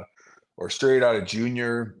 or straight out of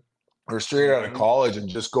junior, or straight out of college, and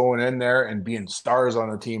just going in there and being stars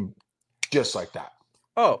on the team just like that.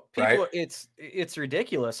 Oh, people, right? It's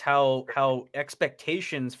ridiculous how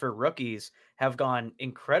expectations for rookies have gone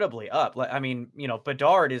incredibly up. Like, I mean,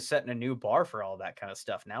 Bedard is setting a new bar for all that kind of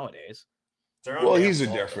stuff nowadays. Well, he's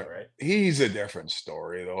a different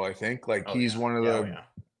story, though. I think, like, he's one of the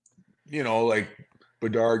like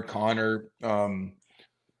Bedard, Connor,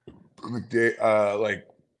 like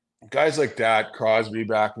guys like that, Crosby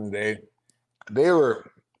back in the day, they were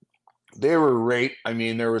right. I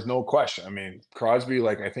mean, there was no question. I mean, Crosby,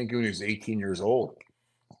 like, I think when he was 18 years old,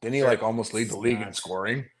 didn't he like almost lead the league in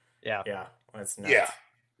scoring? Yeah. That's nuts. Yeah.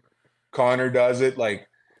 Connor does it, like,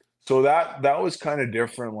 so that was kind of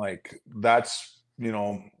different. Like, that's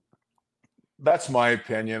my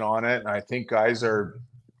opinion on it. And I think guys are,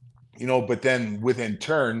 but then within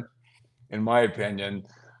turn, in my opinion,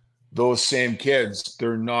 those same kids,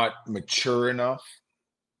 they're not mature enough,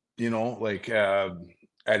 like, at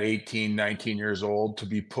 18, 19 years old to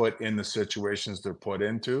be put in the situations they're put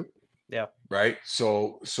into. Yeah. Right.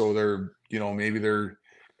 So they're, maybe they're,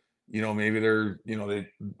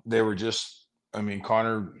 they were just, I mean,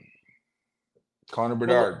 Connor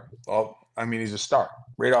Bedard. Well, I mean, he's a star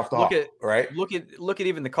right off the hop, right? Look at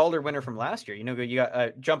even the Calder winner from last year. You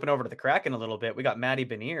got jumping over to the Kraken a little bit. We got Matty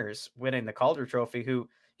Beniers winning the Calder Trophy, who,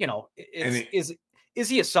 is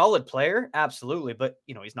he a solid player? Absolutely. But,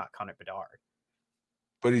 he's not Connor Bedard.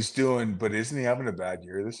 But isn't he having a bad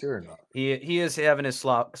year this year or not? He is having his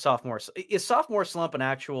sophomore. Is sophomore slump an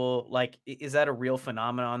actual, like, is that a real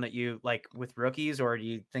phenomenon that you like with rookies, or do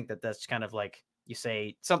you think that that's kind of like you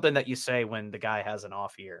say something that you say when the guy has an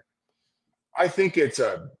off year? I think it's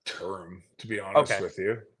a term, to be honest Okay. with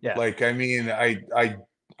you. Yeah. Like, I mean,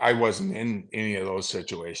 I wasn't in any of those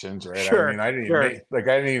situations, right? I Sure. mean, I didn't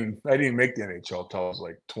even Sure. I didn't make the NHL till I was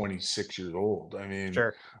like 26 years old. I mean,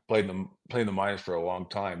 Sure. played the minors for a long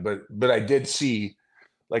time, but I did see,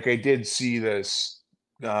 like, I did see this,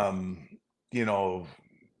 you know,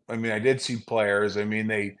 I mean, I did see players. I mean,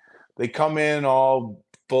 they come in all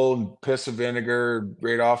full and piss of vinegar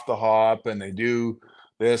right off the hop, and they do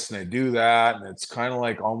this and they do that, and it's kind of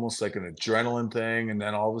like almost like an adrenaline thing. And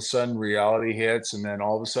then all of a sudden, reality hits, and then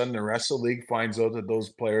all of a sudden, the rest of the league finds out that those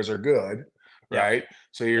players are good, Yep. right?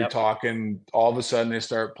 So you're Yep. talking all of a sudden they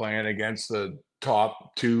start playing against the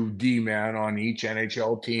top 2 D man on each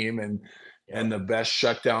NHL team, and the best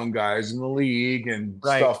shutdown guys in the league and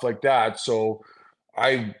Right. stuff like that. So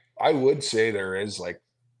I would say there is like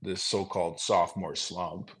this so-called sophomore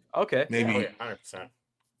slump. Okay. Maybe Yeah, 100%.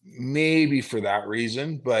 maybe for that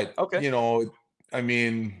reason, but Okay. I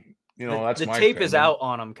mean, that's The my tape is opinion. out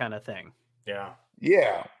on them, kind of thing. Yeah.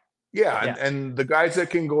 Yeah. Yeah, Yeah. and the guys that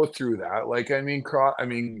can go through that, like, I mean,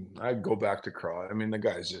 I'd go back to Craw. I mean, the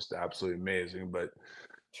guy's just absolutely amazing, but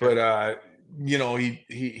Sure.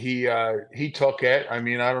 he took it. I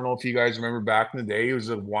mean, I don't know if you guys remember back in the day, he was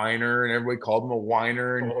a whiner and everybody called him a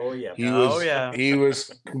whiner, and Oh yeah. he was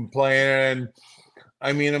complaining.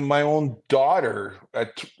 I mean, and my own daughter, I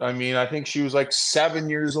think she was like 7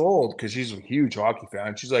 years old because she's a huge hockey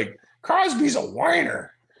fan. She's like, Crosby's a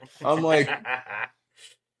whiner. I'm like,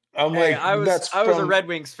 Hey, I was a from, Red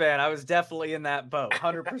Wings fan. I was definitely in that boat.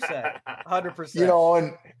 100%. 100%.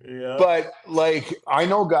 and Yeah. but like, I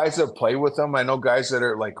know guys that play with them. I know guys that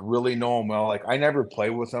are like really know them well. Like, I never play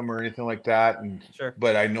with them or anything like that. And Sure.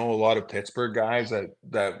 but I know a lot of Pittsburgh guys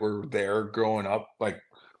that were there growing up. Like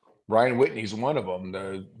Ryan Whitney's one of them.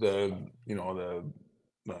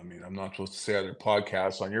 I mean, I'm not supposed to say other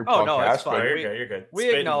podcasts on your Oh, no, it's podcast, fine. but You're good.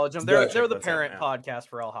 We acknowledge them. They're the parent podcast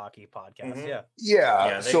for all hockey podcasts. Yeah.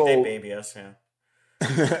 yeah. They baby us.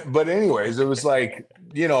 Yeah. But anyways, it was like,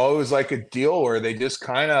 it was like a deal where they just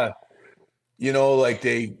kind of, like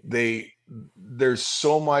there's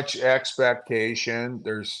so much expectation.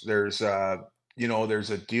 There's a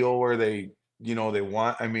deal where they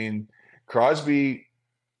want, I mean, Crosby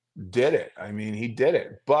did it. I mean, he did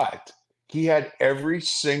it, but he had every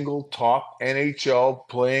single top NHL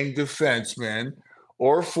playing defenseman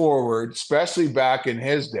or forward, especially back in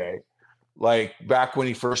his day, like back when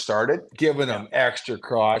he first started, giving them extra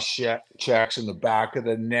checks in the back of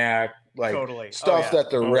the neck, like Totally. stuff that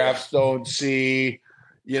the refs don't see,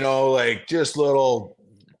 like just little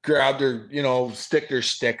grab their, stick their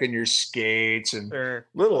stick in your skates and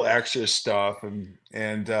little extra stuff and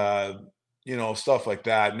stuff like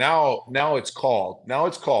that. Now it's called.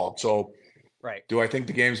 So right. Do I think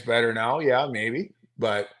the game's better now? Yeah, maybe.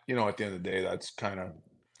 But at the end of the day, that's kind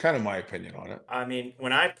of my opinion on it. I mean,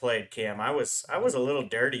 when I played Cam, I was a little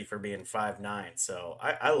dirty for being 5'9", so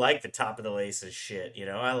I like the top of the laces shit.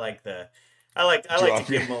 I like to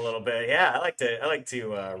give him a little bit. Yeah, I like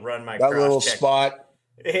to run my that cross little check. spot.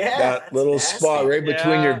 Yeah, that little nasty. Spot right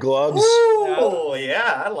between your gloves. Oh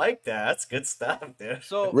yeah, I like that. That's good stuff, dude.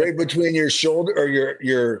 So right between your shoulder or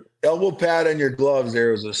your elbow pad and your gloves,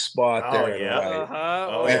 there was a spot there. Yeah. Right.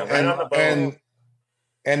 Oh yeah, right on the bone.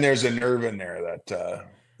 And there's a nerve in there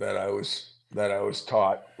that I was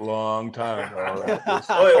taught a long time ago. It was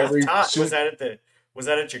taught. Was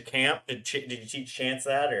that at your camp? Did you teach Chance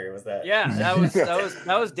that, or was that? Yeah,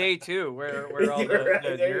 that was day 2 where all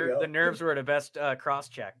the nerves were at a best cross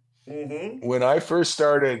check. Mm-hmm. When I first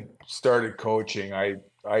started coaching, I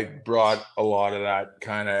brought a lot of that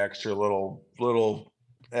kind of extra little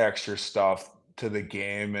extra stuff to the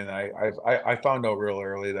game, and I found out real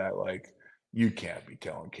early that like you can't be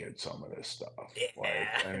telling kids some of this stuff.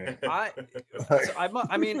 Yeah.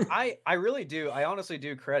 I really do. I honestly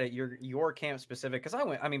do credit your camp specific because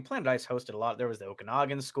Planet Ice hosted a lot. There was the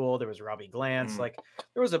Okanagan school, there was Robbie Glantz, like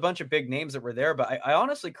there was a bunch of big names that were there. But I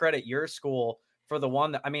honestly credit your school for the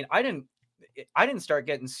one that I didn't start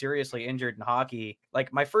getting seriously injured in hockey.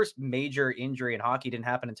 Like my first major injury in hockey didn't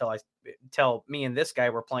happen until me and this guy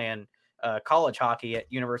were playing college hockey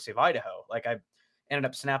at University of Idaho. Like I ended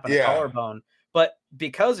up snapping a collarbone, but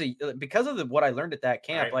because of what I learned at that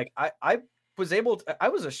camp, like I was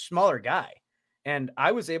a smaller guy and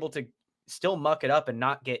I was able to still muck it up and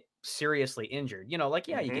not get seriously injured. You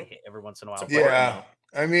get hit every once in a while. Yeah.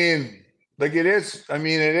 I mean, like it is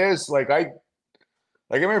like I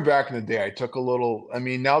remember back in the day, I took a little,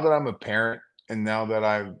 now that I'm a parent and now that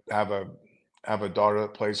I have a daughter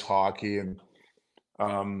that plays hockey and,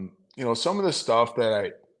 some of the stuff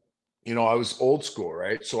that I was old school,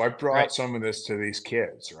 right? So I Right. brought some of this to these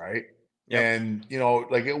kids, right? Yep. And,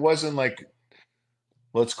 like it wasn't like,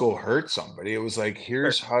 let's go hurt somebody. It was like, Sure.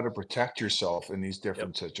 here's how to protect yourself in these Yep.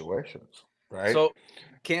 different situations, right? So,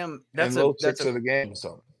 Cam, And little tricks of the game.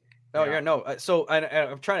 So, oh Yeah. yeah, no. So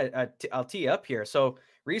I'm trying to, I'll tee up here. So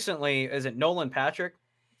recently, is it Nolan Patrick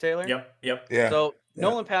Taylor? Yep. Yep. yeah, So yeah.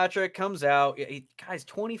 Nolan Patrick comes out. Guy's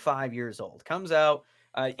 25 years old. Comes out.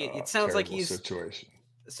 It sounds like Terrible situation.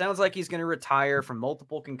 he's going to retire from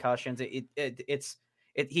multiple concussions. He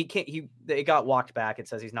can't it got walked back. It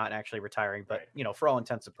says he's not actually retiring, but Right. for all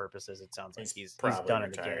intents and purposes, it sounds like He's he's probably done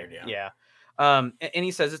in the game. retired. Yeah. Yeah. And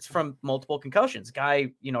he says it's from multiple concussions.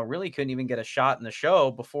 Guy, really couldn't even get a shot in the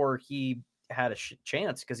show before he had a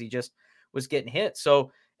chance because he just was getting hit.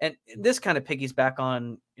 So, and this kind of piggies back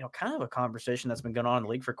on, kind of a conversation that's been going on in the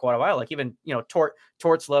league for quite a while. Like even,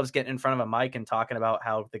 Torts loves getting in front of a mic and talking about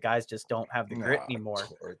how the guys just don't have the grit Nah, anymore.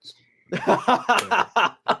 Torts.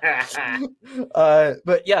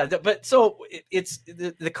 But yeah, but so it's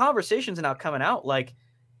the conversations now coming out. Like,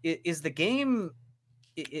 is the game?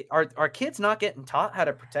 Are kids not getting taught how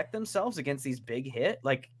to protect themselves against these big hit?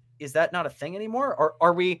 Like, is that not a thing anymore? Or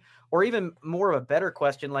are we? Or even more of a better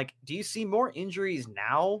question, like, do you see more injuries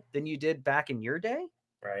now than you did back in your day?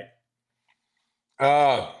 Right.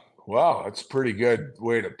 Wow, that's a pretty good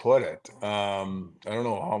way to put it. I don't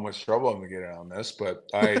know how much trouble I'm gonna get in on this, but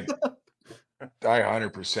I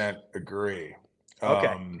 100% agree.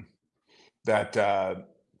 Okay. That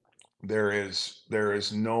there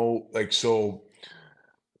is no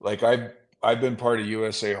like I've been part of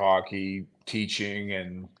USA Hockey teaching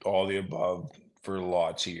and all the above for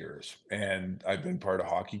lots of years, and I've been part of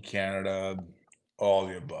Hockey Canada, all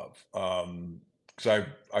the above. Because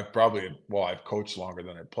I've coached longer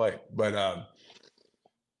than I played, but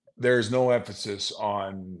there's no emphasis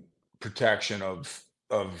on protection of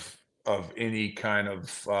any kind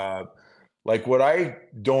of like what I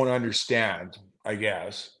don't understand, I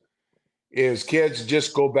guess, is kids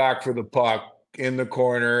just go back for the puck in the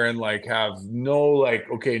corner and like have no like,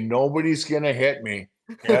 okay, nobody's gonna hit me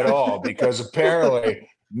at all because apparently Yeah.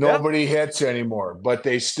 nobody hits anymore, but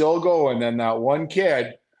they still go. And then that one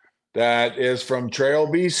kid that is from Trail,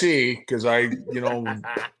 BC, because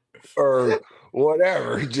or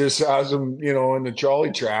whatever, just has him, in the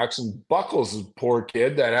trolley tracks and buckles the poor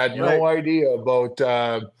kid that had Right. no idea about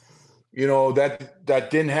that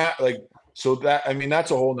didn't have like so that I mean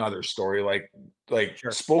that's a whole nother story. Like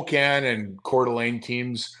Sure. Spokane and Coeur d'Alene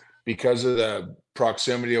teams, because of the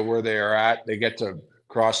proximity of where they are at, they get to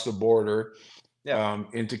cross the border Yeah.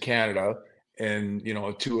 into Canada, and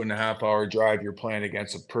a 2.5 hour drive. You're playing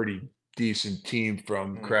against a pretty decent team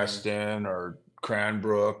from Mm-hmm. Creston or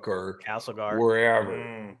Cranbrook or Castlegar. wherever,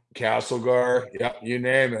 Mm. Castlegar, yeah, you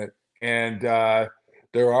name it. And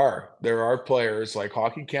there are players like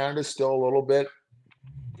Hockey Canada still a little bit,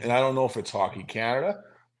 and I don't know if it's Hockey Canada,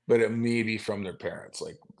 but it may be from their parents.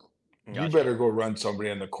 Like, you Gotcha. better go run somebody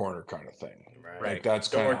in the corner kind of thing. Like Right. that's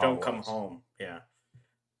Don't kind or of how don't it come was. home. Yeah.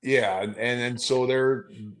 Yeah, and so there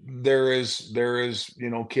is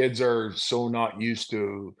kids are so not used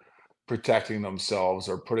to protecting themselves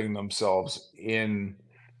or putting themselves in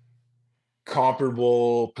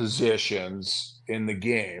comparable positions in the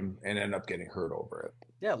game and end up getting hurt over it.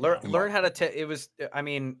 Yeah, Yeah. In my learn how to take. It was. I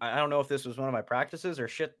mean, I don't know if this was one of my practices or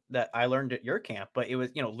shit that I learned at your camp, but it was,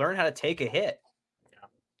 learn how to take a hit.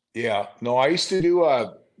 Yeah, no, I used to do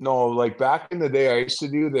no, like back in the day, I used to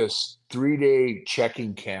do this 3-day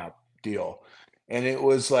checking camp deal. And it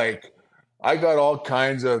was like I got all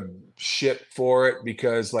kinds of shit for it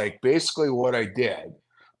because like basically what I did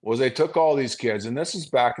was I took all these kids, and this is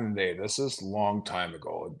back in the day. This is a long time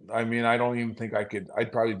ago. I mean, I don't even think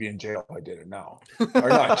I'd probably be in jail if I did it now. Or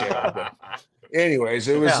not jail, but anyways,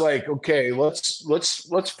 it was Yeah. like, okay, let's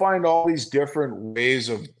find all these different ways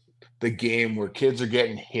of the game where kids are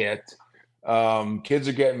getting hit. Kids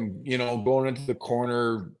are getting, going into the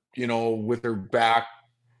corner, with their back,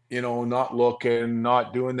 not looking,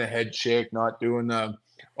 not doing the head shake, not doing the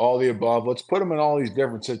all the above. Let's put them in all these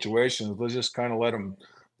different situations. Let's just kind of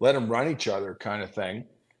let them run each other, kind of thing.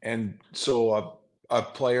 And so a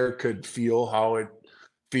player could feel how it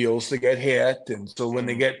feels to get hit, and so when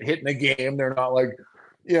they Mm. get hit in a game, they're not like,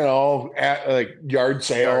 at like yard Yard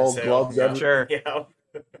sale, sale. gloves Yeah. every, Sure. Yeah.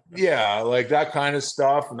 yeah, like that kind of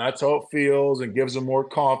stuff, and that's how it feels, and gives them more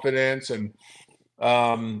confidence, and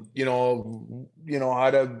how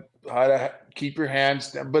to keep your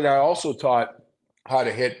hands down. But I also taught how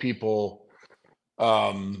to hit people,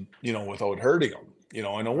 without hurting them,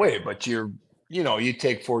 in a way. But you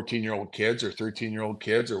take 14-year-old kids or 13-year-old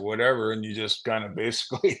kids or whatever, and you just kind of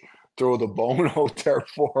basically throw the bone out there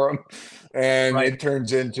for them, and Right. it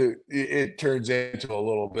turns into a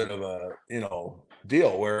little bit of a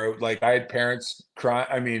deal where like I had parents cry.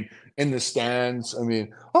 I mean, in the stands. I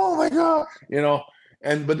mean, oh my god,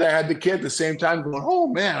 and but they had the kid at the same time going, oh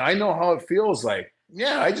man, I know how it feels like.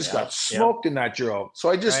 Yeah, I just got Yep. Yep. smoked in that drill. So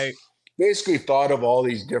I just Right. basically thought of all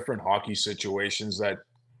these different hockey situations that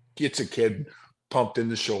gets a kid pumped in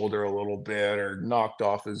the shoulder a little bit or knocked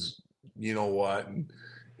off his you know what and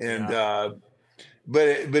Yeah. but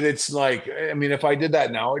it's like, I mean, if I did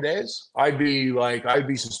that nowadays, I'd be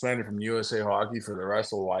suspended from USA Hockey for the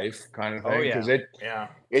rest of life, kind of Oh thing, because yeah. Yeah.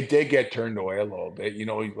 it did get turned away a little bit.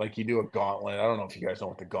 Like you do a gauntlet. I don't know if you guys know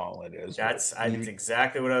what the gauntlet is, but That's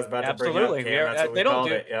exactly what I was about to bring up, Absolutely. We Cam. are. That's what we They don't called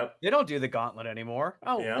do. it. Yep. They don't do the gauntlet anymore.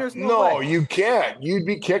 Oh, Yep. there's no no, way. you can't. You'd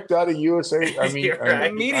be kicked out of USA. I mean, You're right. I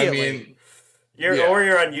Immediately. mean, Or yeah.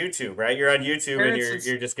 you're on YouTube, right? You're on YouTube and Parents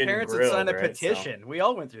you're just getting parents had signed grilled, a right? So petition. We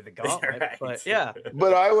all went through the you're gauntlet, but right. yeah.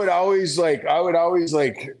 But I would always make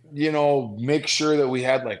sure that we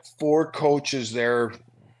had like 4 coaches there,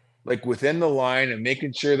 like within the line, and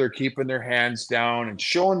making sure they're keeping their hands down and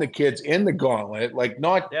showing the kids in the gauntlet, like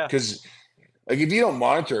not Yeah. because like if you don't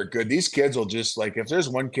monitor it good, these kids will just like if there's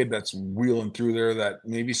one kid that's wheeling through there that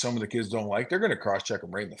maybe some of the kids don't like, they're going to cross check them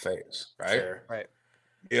right in the face, right? Sure. Right.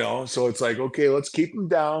 So it's like, okay, let's keep them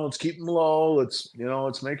down, let's keep them low, let's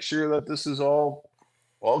make sure that this is all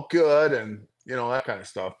good and that kind of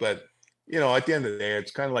stuff. But at the end of the day,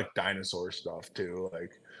 it's kind of like dinosaur stuff too.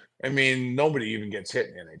 Like, I mean, nobody even gets hit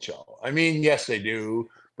in the NHL. I mean, yes, they do,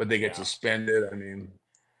 but they get Yeah. suspended. I mean,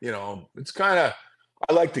 it's kind of.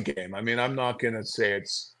 I like the game. I mean, I'm not gonna say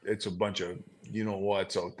it's a bunch of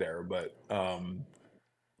what's out there, but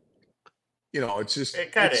it's just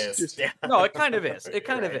It kind of it's is. just Yeah. No, it kind of is. It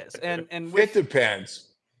kind of Right. is. And it with depends.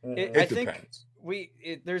 it, Mhm. I It think depends.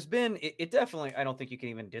 there's been it definitely, I don't think you can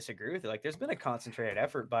even disagree with it. Like there's been a concentrated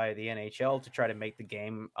effort by the NHL to try to make the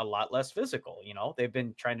game a lot less physical. They've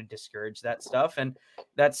been trying to discourage that stuff, and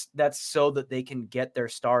that's so that they can get their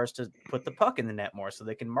stars to put the puck in the net more, so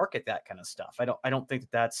they can market that kind of stuff. I don't think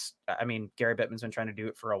that's, I mean, Gary Bettman's been trying to do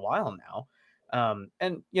it for a while now.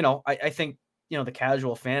 And I think the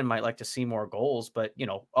casual fan might like to see more goals, but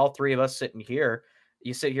all three of us sitting here,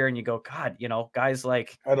 you sit here and you go, God, guys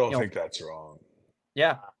like, I don't think that's wrong,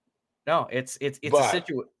 yeah, no, it's a but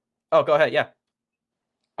situation. Oh, go ahead. Yeah.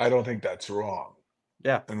 I don't think that's wrong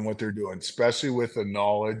Yeah. in what they're doing, especially with the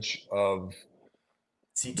knowledge of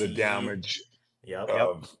the CTE. damage Yep. Yep.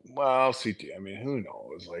 of CT. I mean, who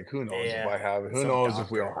knows? Like, who knows if Yeah. I have it? Who Some knows if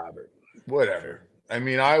we doctor. all have it? Whatever. Sure. I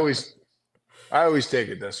mean, I always take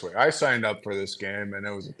it this way. I signed up for this game, and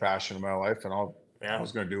it was a passion of my life, and I Yeah.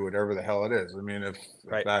 was going to do whatever the hell it is. I mean, if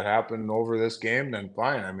Right. that happened over this game, then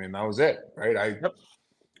fine. I mean, that was it, right? Yep.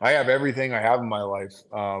 I have everything I have in my life,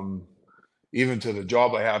 even to the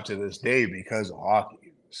job I have to this day because of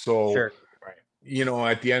hockey. So, Sure.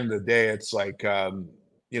 Right. at the end of the day, it's like, yeah,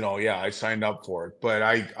 I signed up for it, but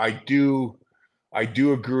I do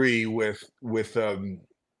agree with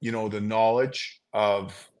the knowledge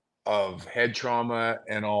of head trauma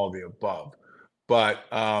and all the above, but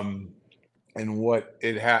and what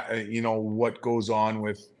goes on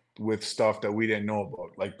with stuff that we didn't know about.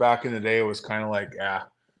 Like back in the day, it was kind of like,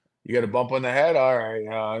 you got a bump on the head, all right,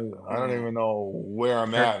 I don't even know where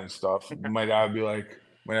I'm Sure. at and stuff. Might I be like,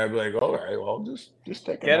 all right, well, just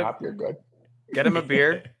take a Get him, nap, you're good. get him a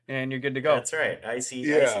beer, and you're good to go. That's right. Icy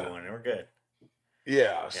Yeah. one. We're good.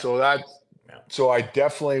 Yeah, so Yeah. so I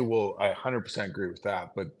definitely will. I 100% agree with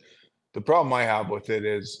that. But the problem I have with it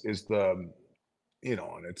is the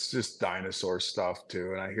and it's just dinosaur stuff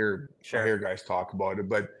too. And I hear Sure. guys talk about it,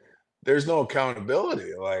 but there's no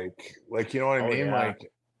accountability. Like you know what I Oh, mean? yeah.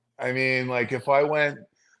 Like if I went,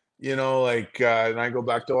 and I go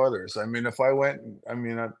back to others. I mean, if I went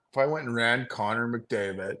and ran Connor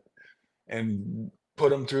McDavid and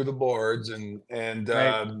put him through the boards and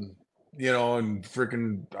Right. and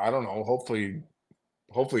freaking, I don't know, hopefully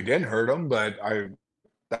didn't hurt him, but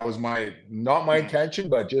that was not my intention,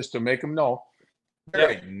 but just to make him know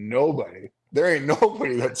there Yep. ain't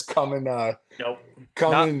nobody that's coming Nope.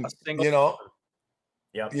 Not a single.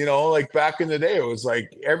 Yep. like back in the day, it was like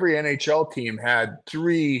every NHL team had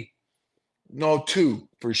two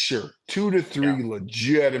for sure, 2 to 3 Yeah.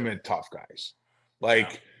 legitimate tough guys,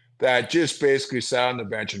 like that just basically sat on the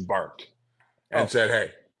bench and barked and said,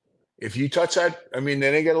 hey, if you touch that, I mean,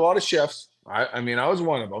 they didn't get a lot of shifts. I mean, I was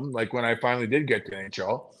one of them. Like when I finally did get to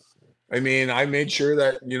NHL, I mean, I made sure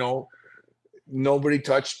that, nobody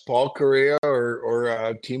touched Paul Correa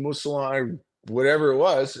or Timo Solana, whatever it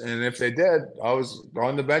was. And if they did, I was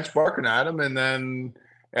on the bench barking at them. And then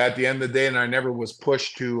at the end of the day, and I never was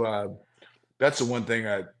pushed to. That's the one thing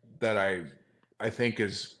that I think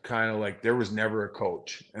is kind of like there was never a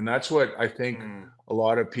coach, and that's what I think a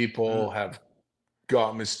lot of people have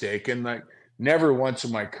got mistaken. Like never once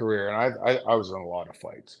in my career, and I was in a lot of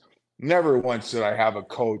fights. Never once did I have a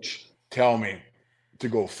coach tell me to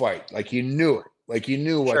go fight. Like he knew it. Like he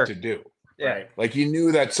knew what to do. Yeah. Right. Like he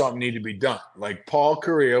knew that something needed to be done. Like Paul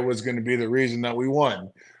Correa was going to be the reason that we won,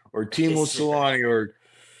 or Timo Solani, or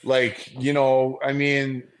like, I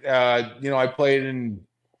mean, I played in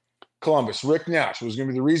Columbus. Rick Nash was going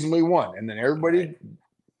to be the reason we won. And then everybody,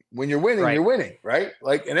 when you're winning, you're winning, right?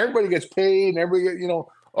 Like, and everybody gets paid and everybody,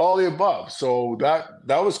 all the above. So that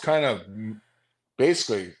was kind of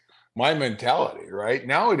basically my mentality, right?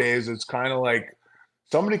 Nowadays, it's kind of like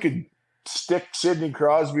somebody could stick Sidney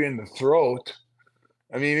Crosby in the throat.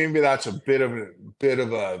 I mean, maybe that's a bit of a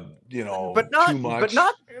but not too much,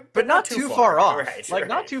 but not too far off. Right, like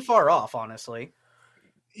not too far off, honestly.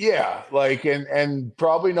 Yeah, like and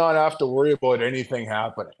probably not have to worry about anything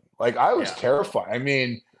happening. Like I was terrified. I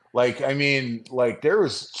mean, like there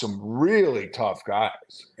was some really tough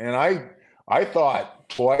guys, and I thought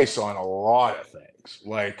twice on a lot of things.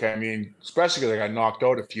 Like I mean, especially because I got knocked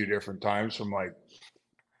out a few different times from like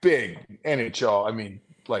big NHL. I mean,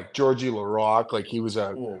 like Georgie Larocque, like he was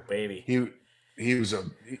a baby. He was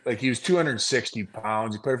he was 260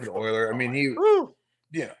 pounds. He played for the Oilers. I mean,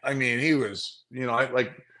 I mean, he was, I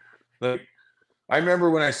remember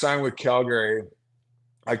when I signed with Calgary,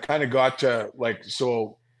 I kind of got to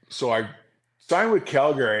so I signed with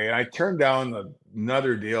Calgary and I turned down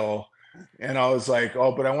another deal. And I was like,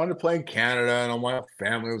 oh, but I wanted to play in Canada. And all my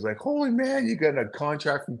family was like, holy man, you got a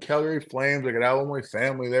contract from Calgary Flames. I got all my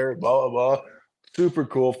family there, blah, blah, blah. Super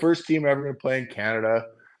cool. First team ever to play in Canada,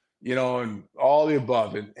 and all the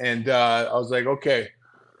above. And I was like, okay,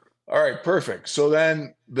 all right, perfect. So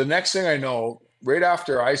then the next thing I know, right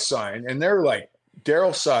after I signed, and they're like,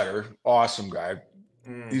 Daryl Sutter, awesome guy.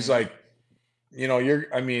 He's like,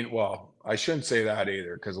 well, I shouldn't say that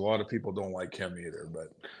either because a lot of people don't like him either.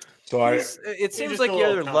 But it seems like you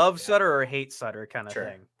either love Sutter or hate Sutter kind of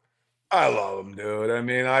thing. I love him, dude. I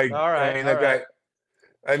mean, guy.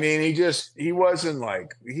 I mean, he wasn't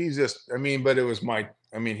like, he's just, I mean, but it was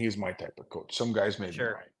he's my type of coach. Some guys maybe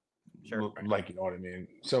sure. Like, you know what I mean?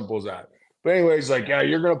 Simple as that. But anyways, like, yeah,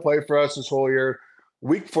 you're going to play for us this whole year.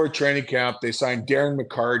 Week before training camp, they signed Darren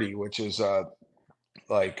McCarty, which is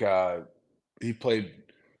he played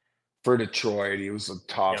for Detroit. He was a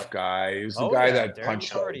tough guy. He was the guy that Darren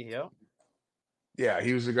punched McCarty, out. Yeah,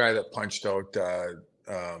 he was the guy that punched out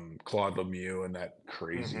Claude Lemieux and that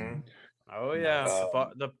crazy. Oh yeah,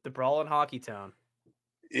 the brawl in Hockey Town.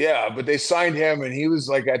 Yeah, but they signed him, and he was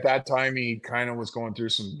like, at that time, he kind of was going through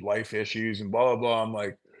some life issues and blah blah blah. I'm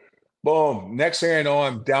like, boom. Next thing I know,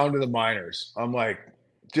 I'm down to the minors. I'm like,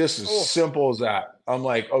 just as simple as that. I'm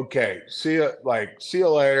like, okay, see you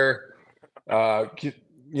later.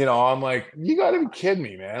 I'm like, you got to be kidding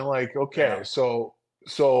me, man. Like, okay, so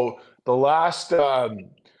the last.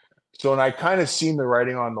 So, and I kind of seen the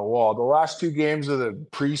writing on the wall. The last two games of the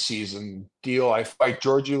preseason deal, I fight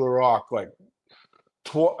Georgie Larocque I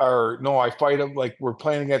fight him like we're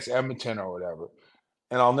playing against Edmonton or whatever.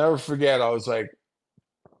 And I'll never forget. I was like,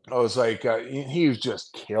 he was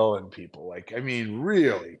just killing people. Like, I mean,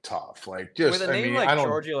 really tough. Like, just with a name like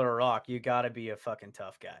Georgie Larocque, you got to be a fucking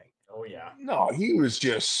tough guy. Oh yeah. No, he was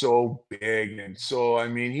just so big, and so I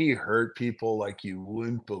mean, he hurt people like you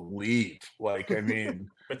wouldn't believe. Like, I mean,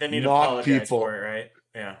 but then he'd apologize for it, right?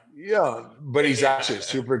 Yeah. Yeah, but he's actually a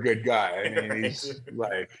super good guy. I mean, he's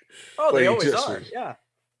like, they always are.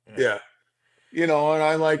 Yeah. And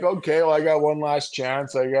I'm like, okay, well, I got one last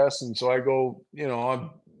chance, I guess. And so I go,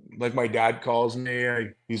 I'm like, my dad calls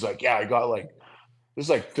me. He's like, yeah, I got there's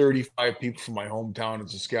 35 people from my hometown in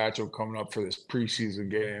Saskatchewan coming up for this preseason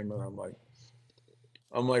game. And I'm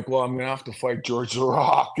like, well, I'm going to have to fight George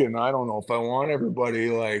Larocque. And I don't know if I want everybody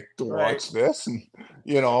to watch this. And,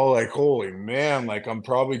 holy man, I'm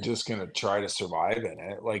probably just going to try to survive in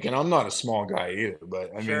it. And I'm not a small guy either,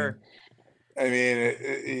 but I mean,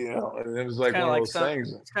 it was like one of those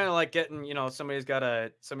things. It's kind of like getting, somebody's got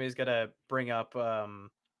to bring up,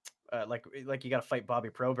 like you got to fight Bobby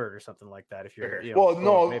Probert or something like that. If you're,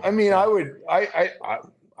 I mean,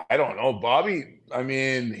 I don't know. Bobby, I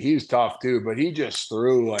mean, he's tough too, but he just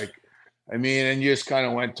threw and just kind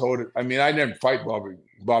of went toe to. I mean, I didn't fight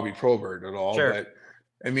Bobby Probert at all, but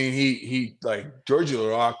I mean, he Georgie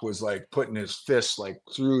Larocque was putting his fists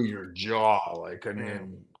through your jaw, I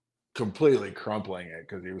mean, completely crumpling it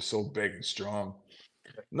because he was so big and strong.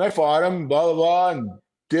 And I fought him, blah blah blah, and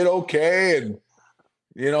did okay, and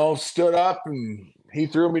stood up and he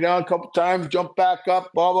threw me down a couple times, jumped back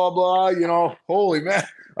up, blah, blah, blah. You know, holy man,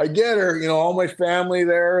 I get her. You know, all my family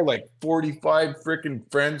there, like 45 freaking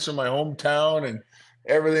friends from my hometown and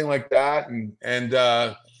everything like that. And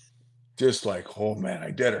just like, oh man,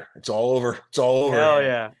 I did her. It's all over. It's all over. Hell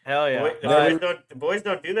yeah. Hell yeah. The boys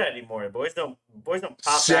don't do that anymore. The boys don't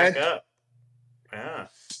pop back up. Yeah.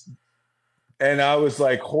 And I was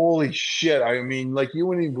like, holy shit. I mean, like, you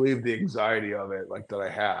wouldn't even believe the anxiety of it, like, that I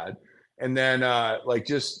had. And then, like,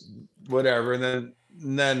 just whatever. And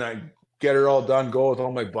then I get it all done, go with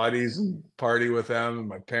all my buddies and party with them and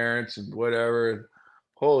my parents and whatever.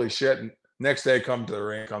 Holy shit. And next day I come to the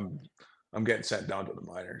rink, I'm getting sent down to the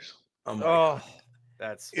minors. I'm like,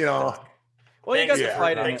 that's, you know, well, you got to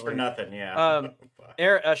fight in thanks it. For nothing. Yeah.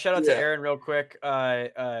 Aaron, shout out to Aaron real quick.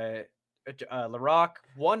 LaRock,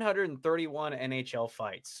 131 NHL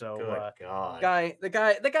fights. So God. the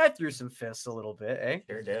guy threw some fists a little bit, eh?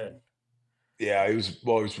 Sure did. Yeah, he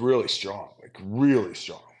was really strong, like really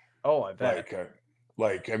strong. Oh, I bet.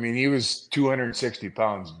 I mean, he was 260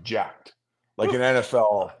 pounds, jacked, like an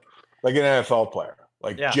NFL player,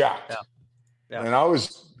 like jacked. Yeah. And I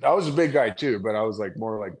was a big guy too, but I was like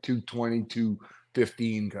more like 220,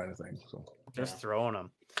 215 kind of thing. So just throwing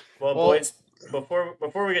them. Well, boys, before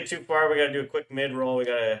we get too far, we got to do a quick mid roll. We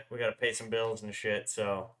gotta pay some bills and shit.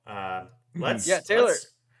 So let's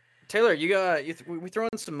Taylor, we throwing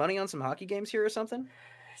some money on some hockey games here or something?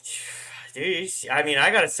 Dude, I mean,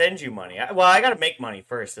 I gotta send you money. I gotta make money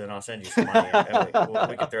first, and then I'll send you some money.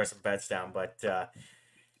 we can throw some bets down, but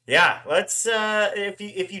yeah, let's.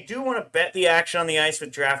 If you do want to bet the action on the ice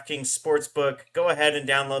with DraftKings Sportsbook, go ahead and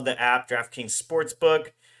download the app DraftKings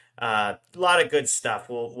Sportsbook. A lot of good stuff.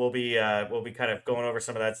 We'll be kind of going over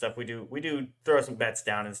some of that stuff. We do throw some bets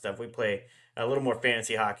down and stuff. We play a little more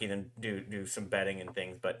fantasy hockey than do some betting and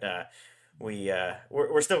things, but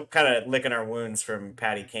we're still kind of licking our wounds from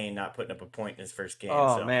Patty Kane not putting up a point in his first game.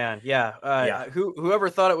 Oh man, yeah. Whoever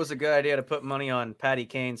thought it was a good idea to put money on Patty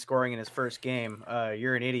Kane scoring in his first game,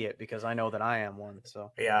 you're an idiot, because I know that I am one.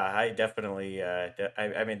 So yeah, I definitely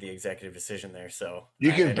I made the executive decision there. So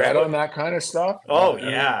you can bet on that kind of stuff. Oh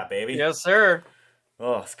yeah, baby. Yes, sir.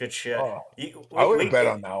 Oh, it's good shit. Oh, I would bet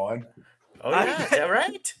on that one. Oh yeah, is that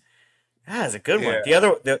right? That's a good one.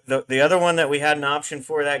 The other one that we had an option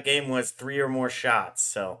for that game was 3 or more shots.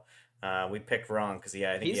 So we picked wrong because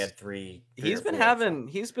I think he had three.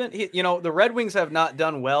 The Red Wings have not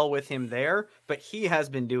done well with him there, but he has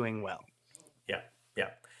been doing well. Yeah.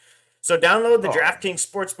 So download the DraftKings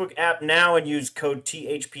Sportsbook app now and use code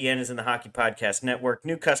THPN as in the Hockey Podcast Network.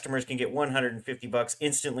 New customers can get $150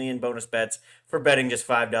 instantly in bonus bets for betting just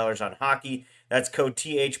 $5 on hockey. That's code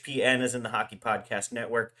THPN as in the Hockey Podcast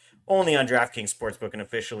Network. Only on DraftKings Sportsbook, an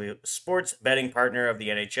officially sports betting partner of the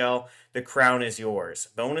NHL. The crown is yours.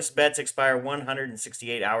 Bonus bets expire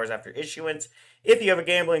 168 hours after issuance. If you have a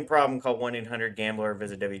gambling problem, call 1-800-GAMBLER or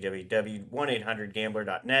visit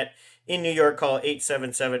www.1800gambler.net. In New York, call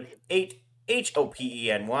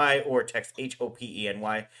 877-8-HOPENY or text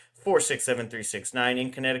HOPENY 467-369.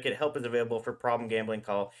 In Connecticut, help is available for problem gambling.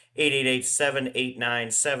 Call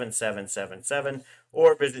 888-789-7777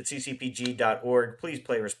 or visit ccpg.org. Please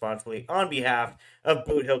play responsibly. On behalf of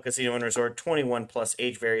Boot Hill Casino and Resort, 21 plus,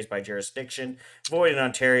 age varies by jurisdiction. Void in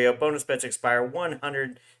Ontario. Bonus bets expire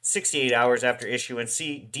 168 hours after issuance.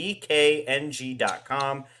 See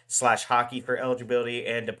dkng.com/hockey for eligibility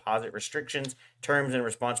and deposit restrictions, terms, and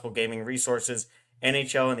responsible gaming resources.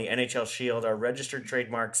 NHL and the NHL Shield are registered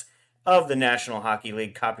trademarks of the National Hockey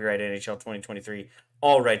League. Copyright NHL 2023.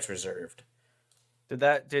 All rights reserved.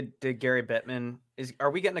 Did Gary Bettman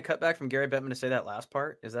are we getting a cutback from Gary Bettman to say that last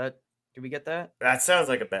part? Did we get that? That sounds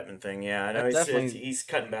like a Bettman thing. Yeah, I know he's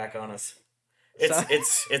cutting back on us.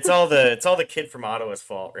 It's all the kid from Ottawa's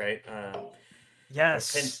fault, right?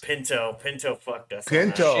 Yes. Pinto fucked us.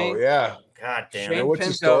 Pinto, yeah. God damn it. What's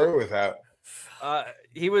the story with that?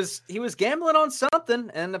 He was gambling on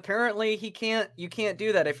something, and apparently you can't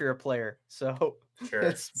do that if you're a player. So sure.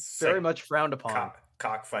 it's very much frowned upon.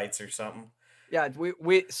 Cockfights or something. Yeah,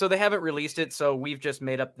 so they haven't released it, so we've just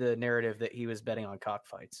made up the narrative that he was betting on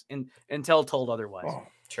cockfights until told otherwise. Oh,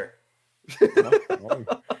 sure. Hey,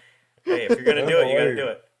 if you're gonna do it, you gotta do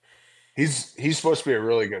it. He's supposed to be a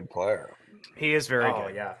really good player. He is very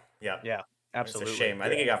good. Oh yeah, absolutely. It's a shame. I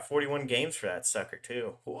think he got 41 games for that sucker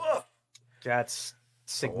too. Whoa. That's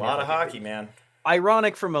significant. A lot of hockey, man.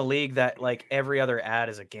 Ironic from a league that like every other ad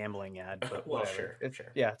is a gambling ad. But well, sure.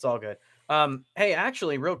 Yeah, it's all good. Hey,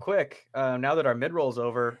 actually, real quick, now that our mid-roll's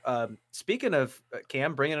over, speaking of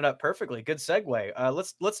Cam, bringing it up perfectly, good segue.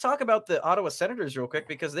 Let's talk about the Ottawa Senators real quick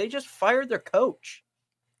because they just fired their coach.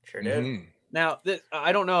 Sure did. Now,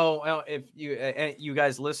 I don't know if you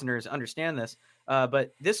guys listeners understand this,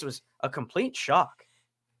 but this was a complete shock.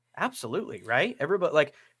 Absolutely, right? Everybody,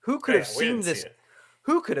 like, who could have Yeah, we seen didn't see this? it.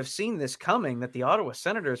 Who could have seen this coming? That the Ottawa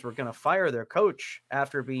Senators were going to fire their coach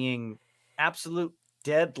after being absolute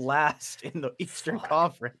dead last in the Eastern Fuck.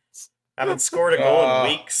 Conference. Haven't scored a goal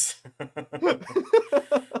in weeks.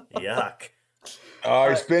 Yuck.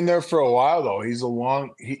 He's been there for a while though.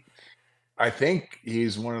 I think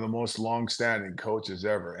he's one of the most long-standing coaches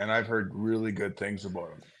ever, and I've heard really good things about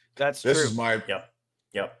him. That's This true. is my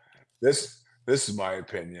Yep. this is my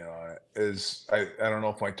opinion on it. I don't know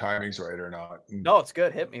if my timing's right or not. No, it's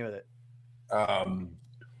good. Hit me with it.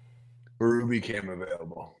 Baru became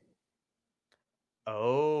available.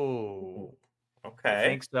 Oh, Okay. I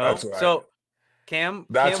think so. That's right. So, Cam,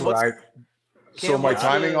 That's Cam, right. So my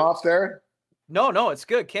timing off there? No, it's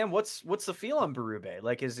good. Cam, what's the feel on Berube?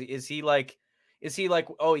 Like, is he like,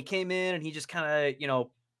 oh, he came in and he just kind of,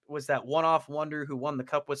 was that one-off wonder who won the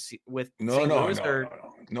cup with St. Louis? No.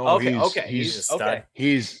 Okay, He's a stud.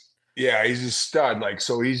 He's a stud. Like,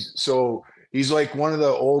 so he's like one of the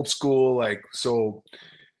old school, like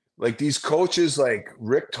these coaches, like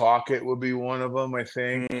Rick Tocchet would be one of them, I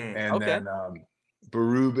think. And then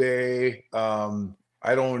Berube.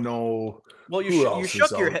 I don't know. Well, you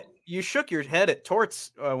shook your head at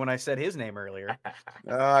Torts when I said his name earlier.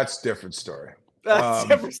 That's a different story. That's a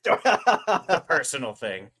different story. A personal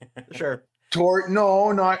thing. Sure.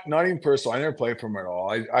 No, not even personal. I never played for him at all.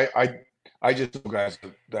 I just know guys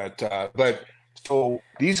that but so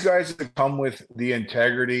these guys have come with the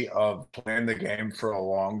integrity of playing the game for a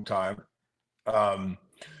long time. And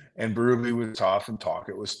Berube was tough and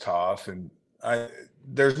Tocchet was tough, and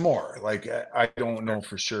there's more. Like, I don't know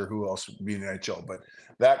for sure who else would be in the NHL, but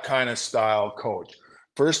that kind of style coach.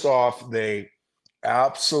 First off, they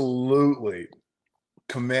absolutely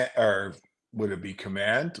commit, or would it be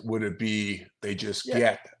command? Would it be they just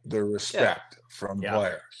get the respect from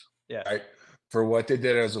players, right? For what they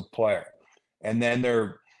did as a player. And then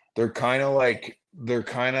they're kind of like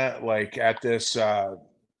at this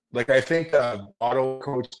like, I think Ottawa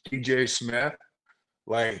coach TJ Smith,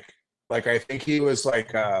 like I think he was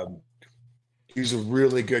like he's a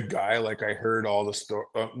really good guy. Like, I heard all the story.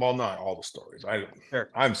 Well, not all the stories.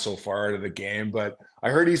 I'm so far out of the game, but I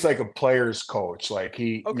heard he's like a player's coach. Like,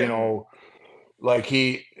 he, and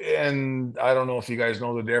I don't know if you guys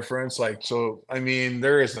know the difference. Like, so, I mean,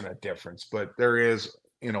 there isn't a difference, but there is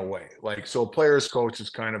in a way. Like, so a player's coach is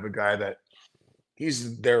kind of a guy that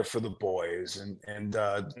he's there for the boys, and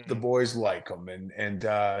the boys like him, and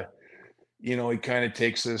he kind of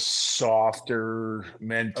takes this softer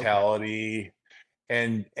mentality,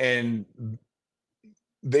 and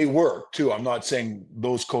they work too. I'm not saying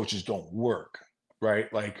those coaches don't work,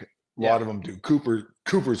 right? Like, a lot of them do.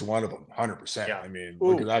 Cooper's one of them, 100%. I mean,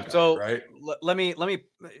 look at that guy, so right? Let me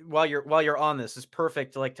while you're on this is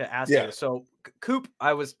perfect. Like, to ask you. So Coop,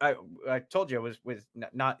 I told you I was with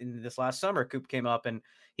not in this last summer. Coop came up and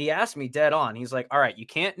he asked me dead on. He's like, "All right, you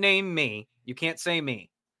can't name me. You can't say me.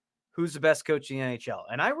 Who's the best coach in the NHL?"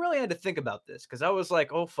 And I really had to think about this because I was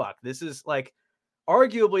like, "Oh fuck, this is like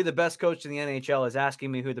arguably the best coach in the NHL is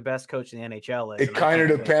asking me who the best coach in the NHL is." It kind of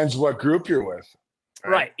depends what group you're with.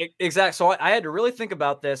 Right. Exactly. So I had to really think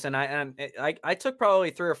about this, and I took probably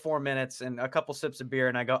 3 or 4 minutes and a couple sips of beer,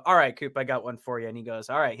 and I go, "All right, Coop, I got one for you." And he goes,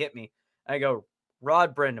 "All right, hit me." I go,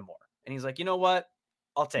 "Rod Brindamore." And he's like, "You know what?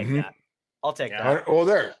 I'll take that. I'll take that." Well,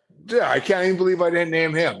 I can't even believe I didn't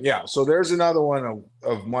name him. Yeah. So there's another one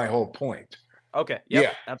of my whole point. Okay. Yep,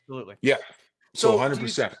 yeah. Absolutely. Yeah. So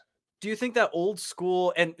 100%. Do you think that old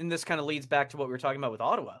school, and this kind of leads back to what we were talking about with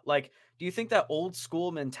Ottawa, like, do you think that old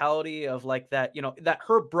school mentality of like that, that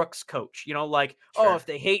Herb Brooks coach, like, oh, if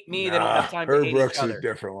they hate me, they don't have time to hate Brooks each other. Is a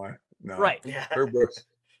different one. No. Right. Yeah. Herb Brooks.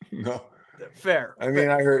 No. Fair. I mean,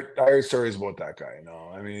 I heard stories about that guy.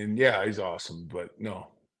 No, I mean, yeah, he's awesome, but no.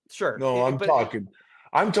 Sure. No, I'm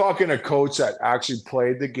talking a coach that actually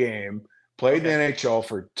played the game, played the NHL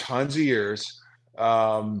for tons of years,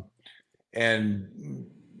 and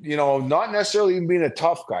not necessarily even being a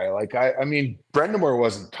tough guy. Like, I mean, Brindamore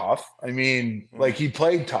wasn't tough. I mean, like, he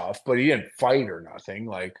played tough, but he didn't fight or nothing.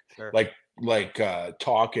 Like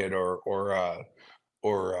Tocchet or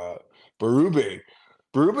Berube.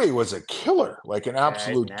 Berube was a killer, like an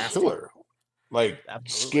absolute killer, like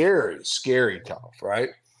scary tough, right?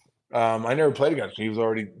 I never played against him. He was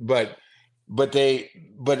already, but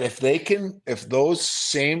if those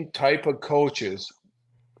same type of coaches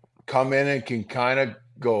come in and can kind of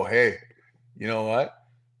go, hey, you know what?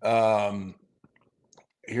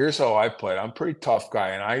 Here's how I played. I'm a pretty tough guy,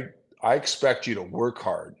 and I expect you to work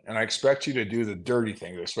hard, and I expect you to do the dirty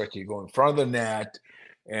things. I expect you to go in front of the net,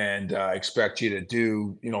 and I expect you to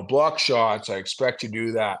do, block shots. I expect you to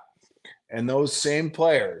do that. And those same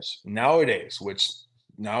players nowadays, which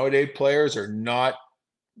nowadays players are not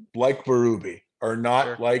like Berube, or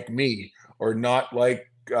not like me, or not like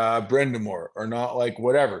Brendamore, or not like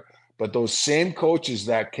whatever. But those same coaches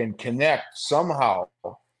that can connect somehow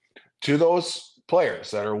to those players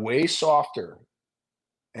that are way softer,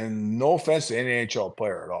 and no offense to any NHL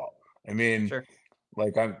player at all. I mean,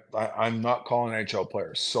 like I'm not calling NHL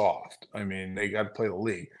players soft. I mean, they got to play the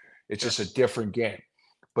league. It's just a different game.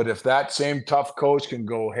 But if that same tough coach can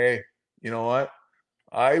go, hey, you know what?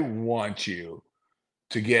 I want you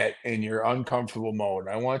to get in your uncomfortable mode.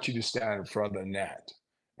 I want you to stand in front of the net.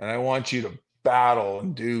 And I want you to battle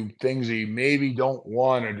and do things that you maybe don't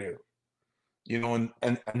want to do.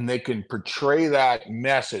 And they can portray that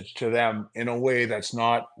message to them in a way that's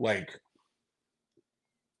not like,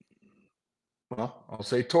 well, I'll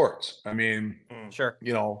say Torts. I mean, Sure.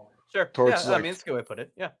 Torts is like, I mean, it's a good way to put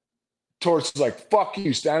it. Yeah. Torts is like, fuck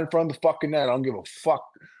you, stand in front of the fucking net. I don't give a fuck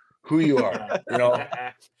who you are,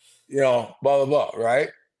 blah, blah, blah, right?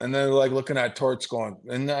 And then like looking at Torts going,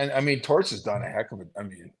 and I mean, Torts has done a heck of it. I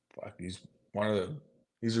mean, fuck, he's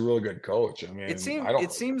a really good coach. I mean, it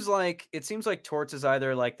seems like Torts is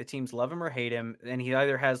either like the teams love him or hate him, and he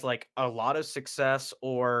either has like a lot of success,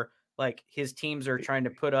 or like his teams are trying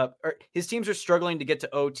to put up, or his teams are struggling to get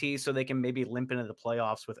to OT so they can maybe limp into the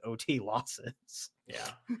playoffs with OT losses. Yeah.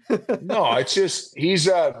 No, it's just he's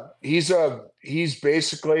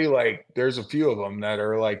basically like, there's a few of them that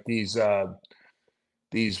are like these 2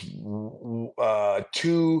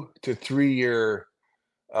 to 3 year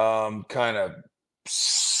kind of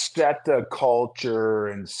set the culture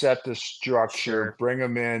and set the structure, bring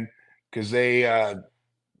them in, because they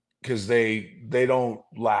don't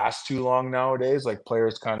last too long nowadays. Like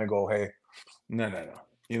players kind of go, hey,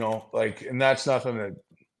 no, like, and that's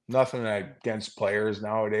nothing against players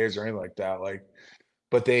nowadays or anything like that. Like,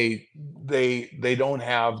 but they don't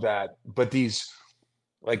have that. But these,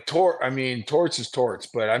 like Torts is Torts,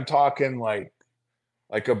 but I'm talking like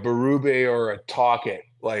a Berube or a Talkett,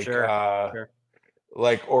 like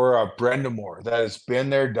like, or a Brendamore that has been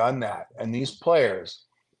there, done that. And these players,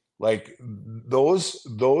 like those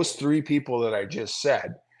 3 people that I just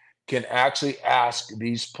said, can actually ask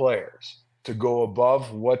these players to go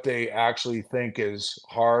above what they actually think is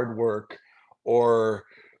hard work or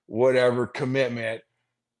whatever commitment.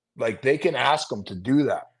 Like they can ask them to do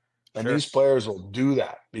that. And these players will do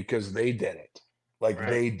that because they did it. Like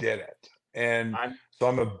they did it. And so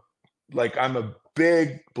I'm a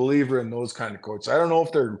big believer in those kind of coaches. I don't know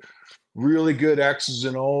if they're really good X's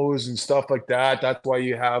and O's and stuff like that. That's why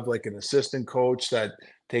you have like an assistant coach that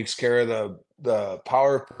takes care of the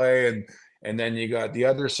power play, and then you got the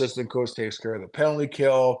other assistant coach takes care of the penalty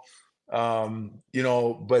kill. But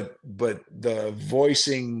the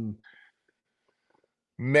voicing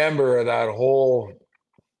member of that whole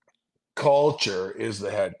culture is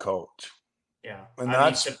the head coach. Yeah. And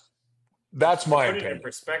that's my opinion. Put it in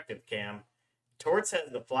perspective, Cam. Torts has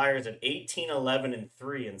the Flyers at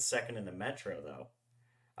 18-11-3 and second in the Metro, though.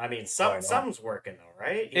 I mean, something's working though,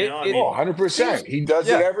 right? 100%. He does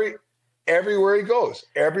it everywhere he goes.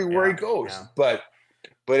 Everywhere he goes. Yeah.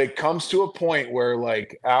 But it comes to a point where,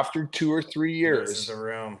 like, after 2 or 3 years, the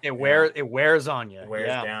room. It wears on you. It wears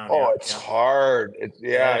down. Oh, it's hard.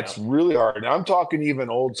 It's really hard. And I'm talking even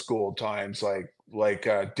old school times, like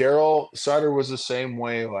Daryl Sutter was the same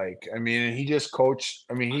way. Like, I mean, he just coached.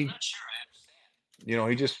 I mean,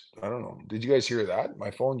 he just, I don't know. Did you guys hear that?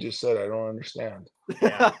 My phone just said, I don't understand.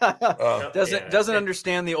 Yeah. Doesn't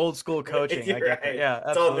understand the old school coaching. I get that. Yeah,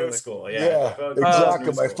 it's all new school. Yeah,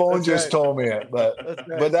 exactly. My phone just told me it, but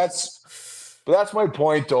that's my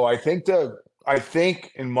point, though. I think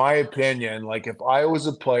in my opinion, like if I was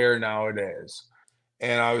a player nowadays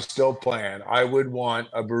and I was still playing, I would want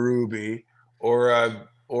a Berube or a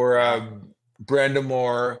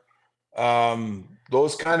Brendamore,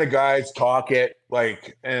 those kind of guys talk it,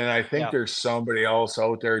 like, and I think there's somebody else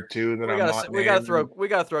out there too that we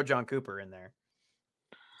gotta throw John Cooper in there.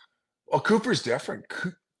 Well, Cooper's different.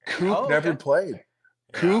 Coop never played.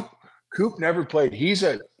 Coop never played. He's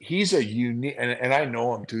a unique, and I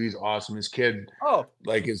know him too. He's awesome. His kid,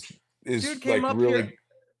 like is dude came like up really. Here.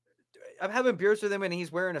 I'm having beers with him, and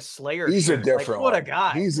he's wearing a Slayer. He's shirt. a different what one. a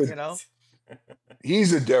guy. He's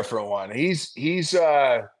a different one. He's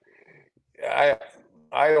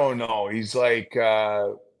I don't know. He's like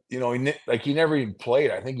he never even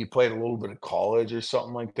played. I think he played a little bit of college or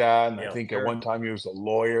something like that. And I think at one time he was a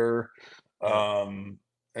lawyer. And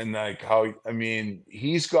and like how, I mean,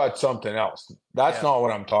 he's got something else. That's not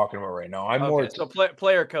what I'm talking about right now. I'm more. So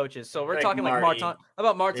player coaches. So we're Like talking like Marty. Martin. How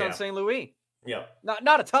about Martin Yeah. St. Louis? Yeah.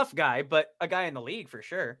 Not a tough guy, but a guy in the league for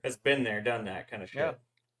sure. Has been there, done that kind of shit.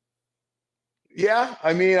 Yeah,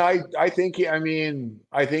 I mean, I think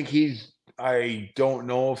he's. I don't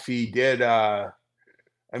know if he did. I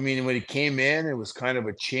mean, when he came in, it was kind of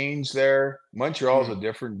a change there. Montreal's a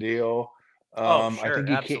different deal. Oh, I sure, think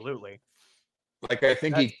absolutely. I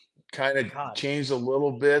think he kind of changed a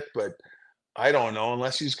little bit, but I don't know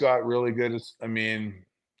unless he's got really good. I mean,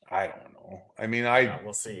 I don't know. I mean,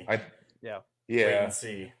 we'll see. Yeah. Wait and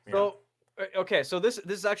see. Yeah. So okay, so this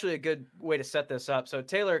is actually a good way to set this up. So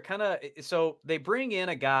Taylor so they bring in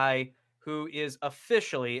a guy who is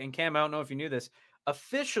officially, and Cam, I don't know if you knew this,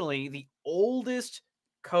 officially the oldest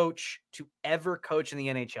coach to ever coach in the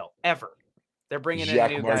NHL ever. They're bringing in a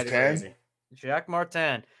new guy. Jacques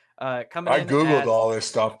Martin. Coming in. I googled all this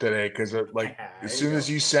stuff today because as soon as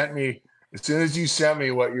you sent me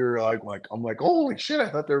what you're like, I'm like, holy shit! I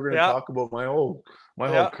thought they were going to talk about my whole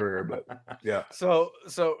career, but yeah. So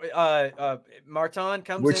Martin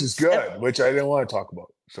comes which in, is good, which I didn't want to talk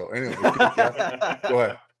about. So anyway,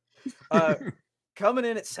 go ahead. Coming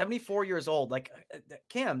in at 74 years old, like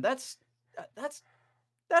Cam, that's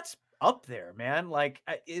up there, man. Like,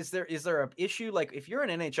 is there an issue? Like, if you're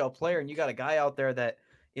an NHL player and you got a guy out there that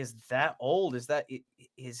is that old, is that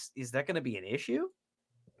going to be an issue?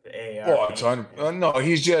 Oh, it's no.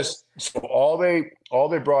 He's just all they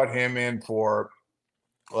brought him in for,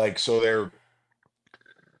 like, they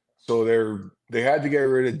had to get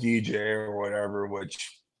rid of DJ or whatever,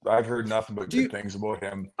 which I've heard nothing but good things about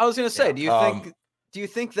him. I was going to say, do you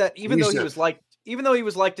think that even though he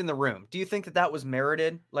was liked in the room, do you think that was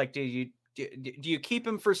merited? Like, do you keep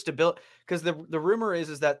him for stability? Because the rumor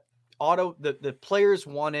is that the players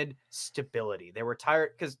wanted stability. They were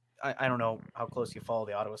tired because I don't know how close you follow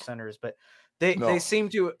the Ottawa Senators, but they seem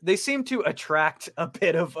to attract a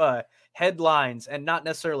bit of headlines and not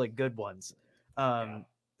necessarily good ones. The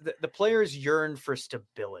players yearn for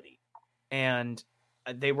stability, and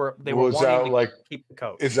they were wanting to keep the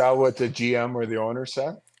coach. Is that what the GM or the owner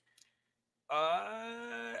said?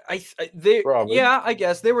 I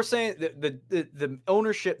guess they were saying the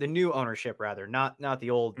ownership, the new ownership rather, not the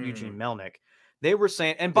old Eugene Melnyk. They were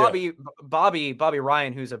saying, and Bobby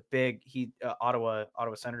Ryan, who's a big Ottawa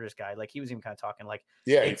Senators guy, like he was even kind of talking like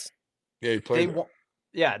he played.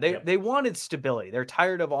 They wanted stability. They're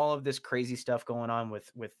tired of all of this crazy stuff going on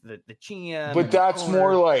with the GM. But that's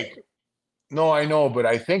more like, no, I know, but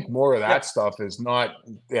I think more of that stuff is not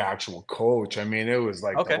the actual coach. I mean, it was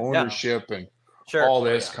like the ownership and all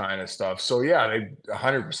this kind of stuff. So yeah, they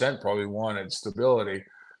 100% probably wanted stability.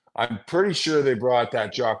 I'm pretty sure they brought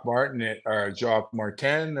that Jacques Martin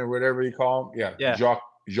or whatever you call him. Yeah.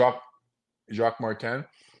 Jacques Martin.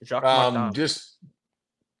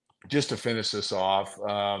 Just to finish this off,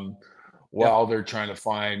 while they're trying to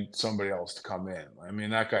find somebody else to come in. I mean,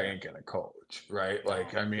 that guy ain't gonna coach, right?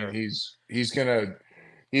 Like, I mean, he's gonna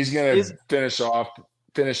finish off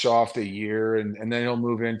the year, and then he'll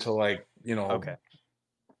move into, like,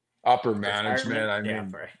 upper management. I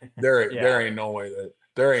mean, there ain't no way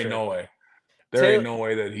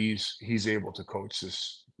that he's able to coach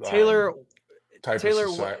this type of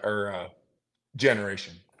society or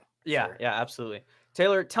generation. Yeah, absolutely.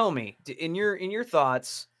 Taylor, tell me, in your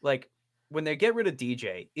thoughts, like, when they get rid of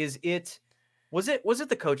DJ, was it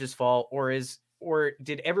the coach's fault, or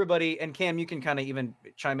did everybody, and Cam, you can kind of even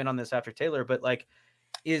chime in on this after Taylor, but like,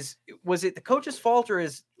 was it the coach's fault, or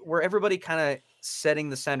were everybody kind of setting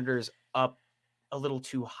the Senators up a little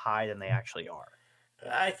too high than they actually are?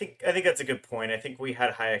 I think that's a good point. I think we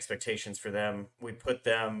had high expectations for them. We put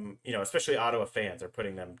them, especially Ottawa fans are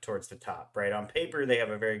putting them towards the top, right? On paper, they have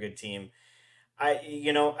a very good team. I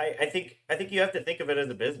think you have to think of it as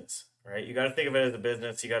a business, right? You got to think of it as a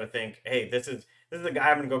business. You got to think, hey, this is a guy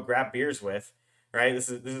I'm going to go grab beers with, right? This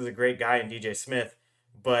is a great guy in DJ Smith,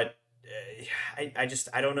 but I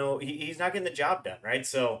don't know. He's not getting the job done, right?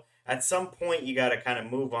 So at some point, you got to kind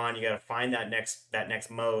of move on. You got to find that next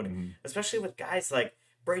mode, especially with guys like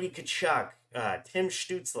Brady Tkachuk, Tim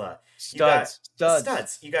Stützle,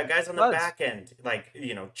 studs. You got guys on the back end like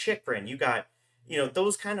Chychrun. You got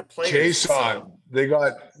those kind of players. Jason, they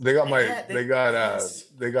got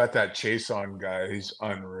that Jason guy. He's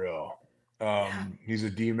unreal. He's a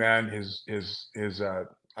D man. His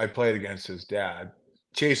I played against his dad,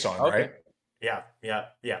 Jason, right? Yeah.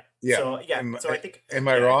 So I think. Am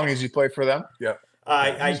I wrong? Has he played for them? Yeah.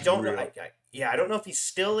 I don't know. I don't know if he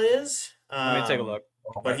still is. Let me take a look.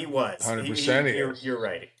 But he was 100%. You're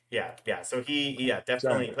right. Yeah. So definitely.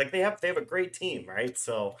 Center. Like they have a great team, right?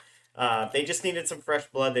 So they just needed some fresh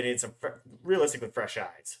blood. They needed some realistically fresh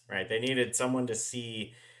eyes, right? They needed someone to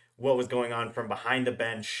see what was going on from behind the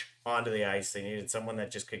bench onto the ice. They needed someone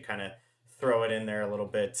that just could kind of throw it in there a little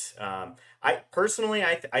bit. I personally,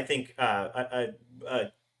 I think a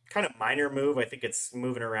kind of minor move. I think it's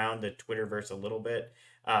moving around the Twitterverse a little bit.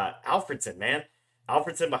 Alfredson, man.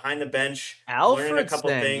 Alfredson behind the bench, learning a couple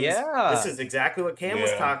Alfredson, things. This yeah. is exactly what Cam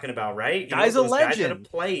was Yeah. talking about, right? Guy's a Those guys that have legend.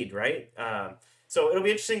 played, right? So it'll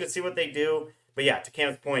be interesting to see what they do. But yeah, to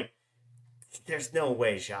Cam's point, there's no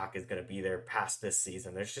way Jacques is going to be there past this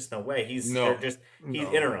season. There's just no way. No. He's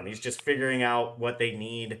No. interim. He's just figuring out what they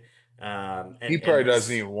need. He And probably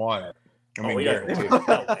doesn't he's even want it. I oh, mean, he doesn't want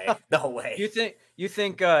guaranteed. it. No way. No way. You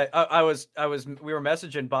think we were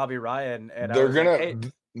messaging Bobby Ryan and I They're was like, gonna hey,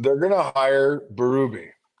 they're gonna hire Berube.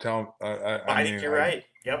 Tell him. I I think mean, you're right.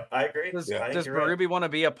 Yep, I agree. does yeah. I think does you're right. Berube want to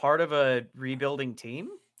be a part of a rebuilding team?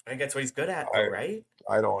 I think that's what he's good at, though, I right?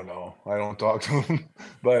 I don't know. I don't talk to him,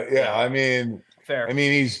 but yeah. Yeah. Fair.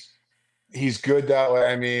 He's good that way.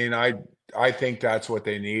 I mean, I think that's what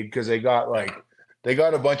they need because they got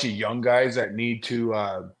a bunch of young guys that need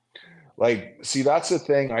to see. That's the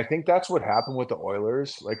thing. I think that's what happened with the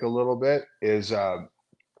Oilers, like a little bit is and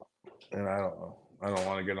I don't know. I don't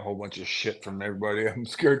want to get a whole bunch of shit from everybody. I'm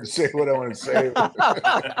scared to say what I want to say.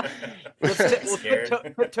 We'll Scared.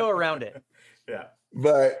 tiptoe around it. Yeah.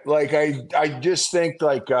 But like I just think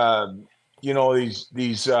like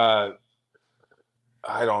these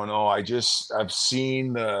I don't know. I've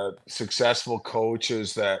seen the successful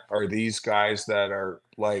coaches that are these guys that are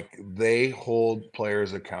like they hold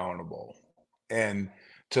players accountable and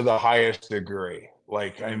to the highest degree.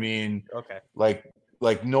 Like I mean, Okay. like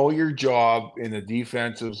know your job in the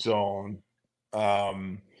defensive zone. I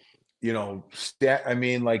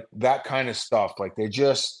mean, like that kind of stuff. Like they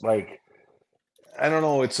just like I don't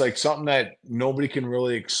know. It's like something that nobody can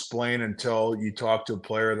really explain until you talk to a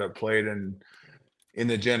player that played in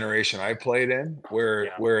the generation I played in,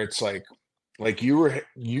 Yeah. where it's like you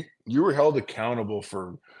were held accountable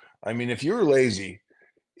for. I mean, if you were lazy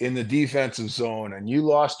in the defensive zone and you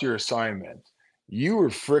lost your assignment, you were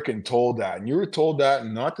freaking told that, and you were told that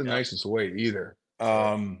in not the Yep. nicest way either,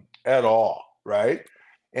 Totally. at all, right?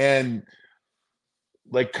 And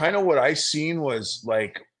like, kind of what I seen was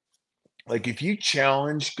like if you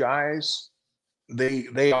challenge guys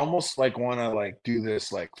they almost like want to like do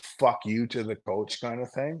this like fuck you to the coach kind of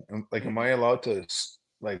thing. Like, am I allowed to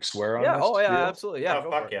like swear on Yeah. this Oh yeah. deal? Absolutely. Yeah. Oh,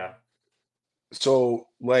 Go for fuck it. yeah. So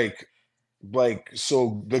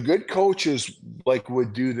so the good coaches like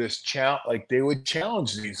would do this like they would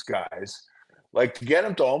challenge these guys like to get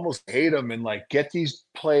them to almost hate them and like get these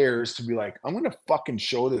players to be like, I'm gonna fucking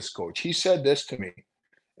show this coach. He said this to me,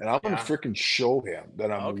 and I'm gonna Yeah. freaking show him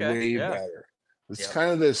that I'm Okay. way Yeah. better. It's Yep.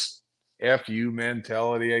 kind of this fu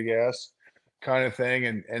mentality, I guess, kind of thing,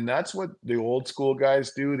 and that's what the old school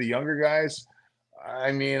guys do. The younger guys,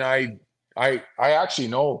 I mean, I actually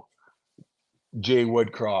know Jay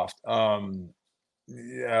Woodcroft,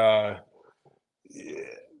 uh,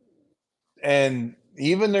 and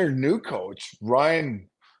even their new coach Ryan,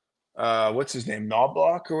 what's his name,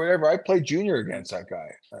 Knobloch or whatever. I played junior against that guy.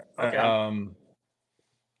 Okay. Um,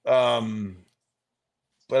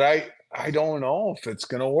 but I don't know if it's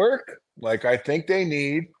gonna work. Like I think they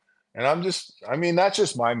need, and I mean, that's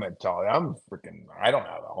just my mentality. I don't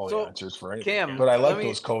have all the So, answers for anything, Cam, but I let like me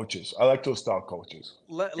those coaches. I like those style coaches.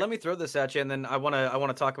 let me throw this at you, and then I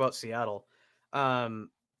wanna talk about Seattle.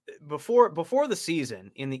 Before the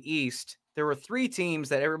season in the East, there were three teams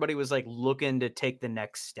that everybody was like looking to take the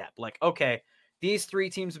next step. Like, okay, these three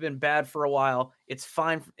teams have been bad for a while. It's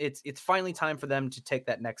fine. It's finally time for them to take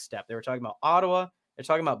that next step. They were talking about Ottawa. They're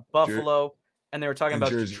talking about Jer- Buffalo, and they were talking and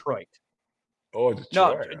about Jersey. Detroit. Oh,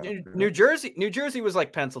 No, Detroit. Huh? New Jersey. New Jersey was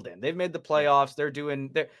like penciled in. They've made the playoffs.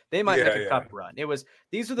 They might make a Yeah, cup run.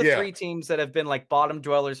 These are the yeah, three teams that have been like bottom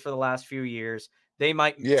dwellers for the last few years. They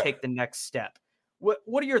might yeah. take the next step. What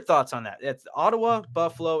are your thoughts on that? It's Ottawa,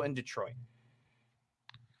 Buffalo, and Detroit.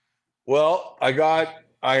 Well, I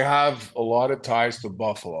have a lot of ties to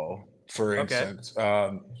Buffalo, for Okay. instance.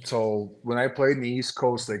 So when I played in the East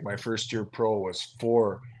Coast, like my first year pro was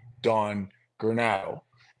for Don Granado,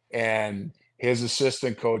 and his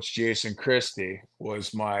assistant coach Jason Christie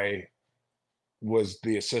was the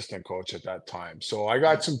assistant coach at that time. So I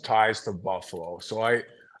got some ties to Buffalo. So I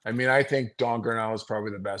mean I think Don Granado is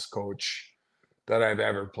probably the best coach that I've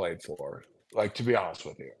ever played for. Like, to be honest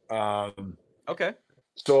with you. Okay.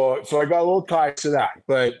 So I got a little ties to that.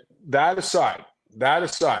 But that aside,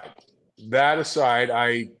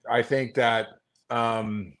 I think that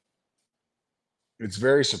it's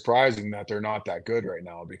very surprising that they're not that good right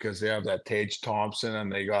now because they have that Tage Thompson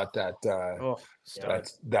and they got that Stud.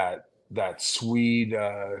 that Swede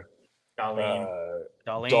Darlene.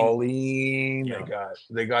 Darlene. Darlene. Yeah.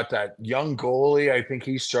 They got that young goalie. I think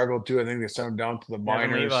he struggled too. I think they sent him down to the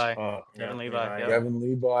minors. Kevin Levi. Yeah. Kevin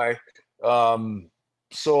Levi.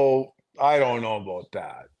 So I don't know about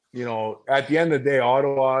that. You know, at the end of the day,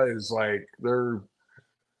 Ottawa is like they're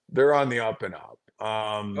on the up and up.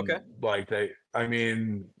 Okay. Like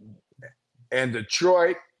and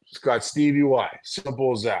Detroit's got Stevie Y.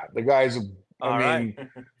 Simple as that. The guy's All right.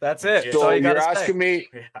 That's it. So you're asking me.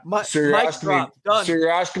 Yeah. So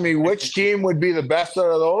you're asking me which team would be the best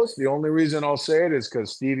out of those? The only reason I'll say it is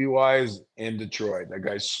because Stevie Y is in Detroit. That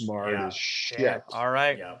guy's smart as shit. Damn. All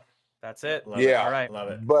right. Yeah. That's it. Love it. All right. Love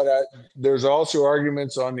it. But there's also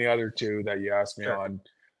arguments on the other two that you asked me on,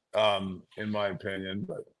 in my opinion.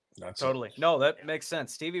 But that's totally it. No, that makes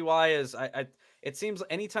sense. Stevie Y is it seems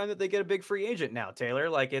anytime that they get a big free agent now, Taylor,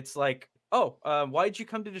 like it's like, why'd you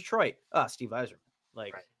come to Detroit? Steve Yzerman.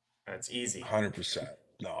 Like that's easy. 100%.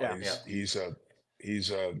 No, he's I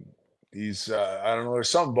don't know. There's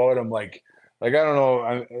something about him. Like I don't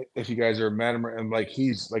know if you guys are met him and like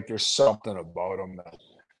he's like there's something about him that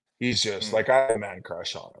he's just like I have a man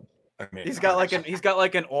crush on him. I mean, he's got like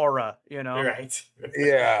an aura, you know. Right.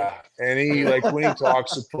 Yeah, and he like when he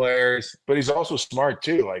talks to players, but he's also smart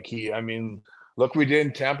too. Like look what we did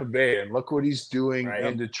in Tampa Bay, and look what he's doing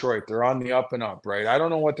in Detroit. They're on the up and up, right? I don't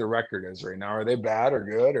know what their record is right now. Are they bad or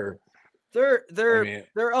good or?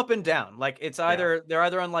 They're up and down. Like it's they're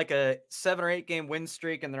either on like a 7 or 8 game win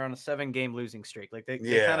streak and they're on a 7 game losing streak. Like they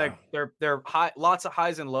kind of they're high, lots of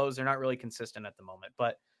highs and lows. They're not really consistent at the moment,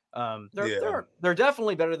 but they're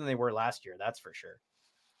definitely better than they were last year. That's for sure.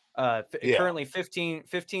 Currently 15,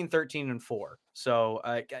 13 and 4. So,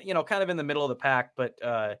 kind of in the middle of the pack,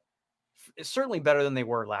 but it's certainly better than they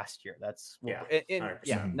were last year. That's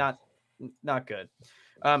not good.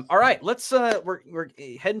 All right, let's we're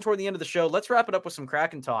heading toward the end of the show. Let's wrap it up with some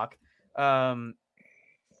Kraken talk.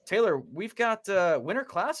 Taylor, we've got Winter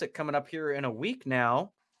Classic coming up here in a week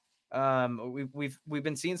now. We've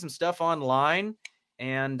been seeing some stuff online,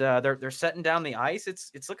 and they're setting down the ice.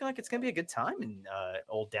 It's looking like it's gonna be a good time in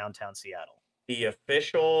old downtown Seattle. The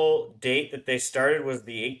official date that they started was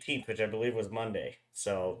the 18th, which I believe was Monday.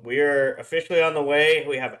 So we are officially on the way.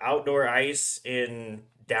 We have outdoor ice in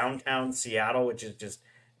downtown Seattle, which is just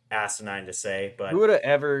asinine to say, but who would have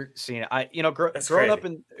ever seen it?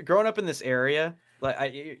 Growing up in this area,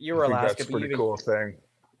 like you were Alaska, that's a pretty cool thing.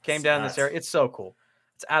 Came down this area. It's so cool.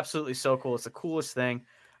 It's absolutely so cool. It's the coolest thing.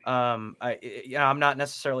 I'm not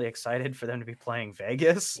necessarily excited for them to be playing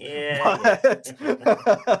Vegas. But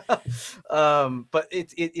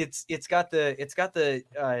it's got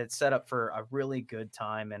the setup for a really good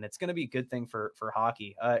time, and it's going to be a good thing for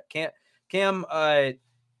hockey. Cam,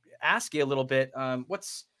 ask you a little bit.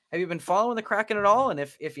 Have you been following the Kraken at all? And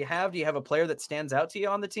if you have, do you have a player that stands out to you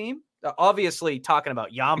on the team? Obviously, talking about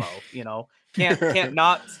Yamo, can't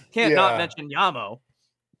not mention Yamo.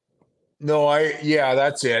 No,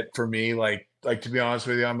 that's it for me. Like to be honest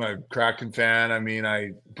with you, I'm a Kraken fan. I mean,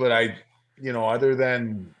 other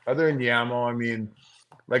than Yamo, I mean,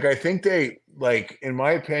 like I think they like, in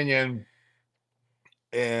my opinion,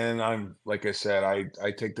 and I'm like I said, I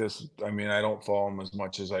take this. I mean, I don't follow them as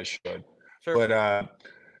much as I should, but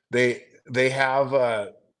they have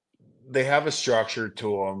a structure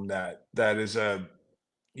to them that is a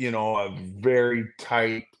very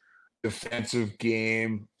tight defensive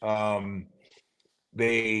game.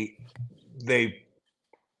 They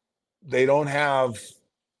don't have,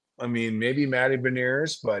 I mean, maybe Matty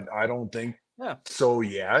Beniers, but I don't think so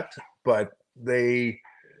yet. But they're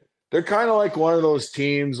kind of like one of those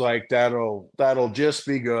teams like that'll just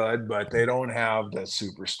be good, but they don't have the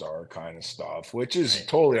superstar kind of stuff, which is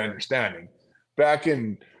totally understanding. Back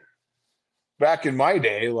in my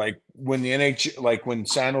day, like when the NHL, like when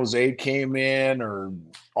San Jose came in, or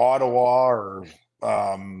Ottawa, or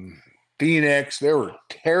Phoenix, they were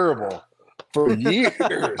terrible for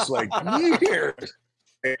years, like years.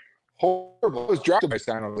 Horrible. I was drafted by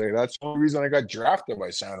San Jose. That's the only reason I got drafted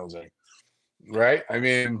by San Jose. Right? I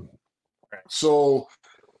mean, so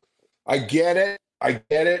I get it. I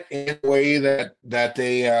get it in a way that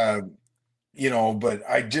they, but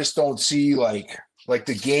I just don't see like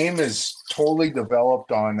the game is totally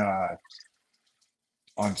developed on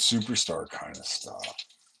superstar kind of stuff.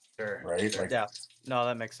 Sure. Right? Like, yeah. No,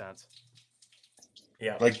 that makes sense.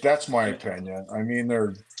 Yeah. Like that's my opinion. I mean,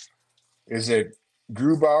 is it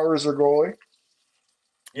Grubauer is their goalie?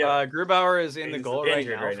 Yeah. Grubauer is in the goal right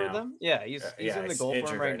now for them. Yeah, he's in the goal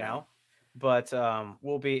for him right now. but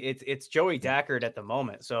it's Joey Dackert at the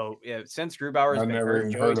moment. So since Grubauer's I've been never hurt,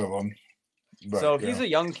 even heard Joey's of him. But so yeah. he's a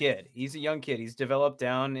young kid. He's developed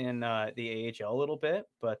down in the AHL a little bit,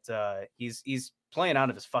 but he's playing out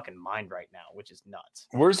of his fucking mind right now, which is nuts.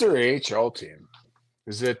 Where's their AHL team?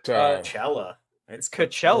 Is it Coachella. It's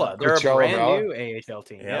Coachella. Coachella. They're a Coachella brand Valley? new AHL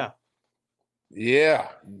team. Yep. Yeah,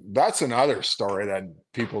 that's another story that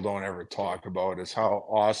people don't ever talk about is how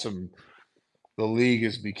awesome the league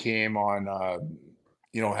has became on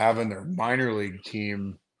having their minor league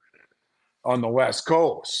team on the West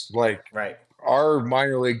Coast. Like Right. our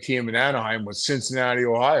minor league team in Anaheim was Cincinnati,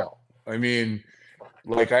 Ohio. I mean,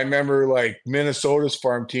 like I remember like Minnesota's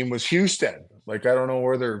farm team was Houston. Like I don't know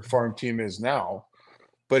where their farm team is now,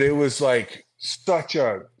 but it was like such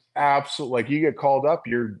a absolute like you get called up,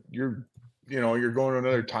 you're you're going to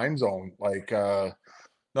another time zone. Like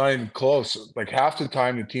not even close. Like half the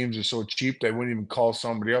time the teams are so cheap they wouldn't even call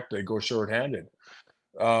somebody up, they go shorthanded.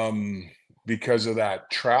 Because of that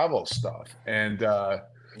travel stuff. And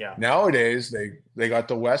Yeah. nowadays they got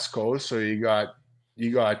the West Coast, so you got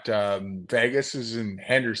Vegas is in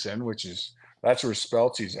Henderson, that's where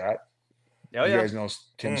Speltzy's at. Oh You yeah. guys know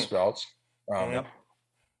Tim Mm. Speltz. Yep.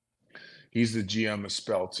 He's the GM of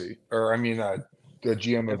Speltzy, or I mean the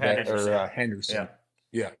GM of Henderson. Henderson.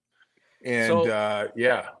 Yeah. And So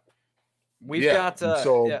we've got and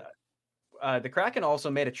so the Kraken also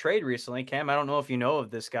made a trade recently. Cam, I don't know if you know of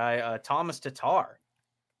this guy, Thomas Tatar.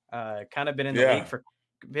 Kind of been in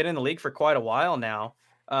the league for quite a while now.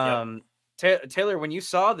 Taylor, when you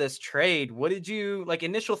saw this trade, what did you like?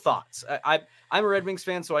 Initial thoughts? I'm a Red Wings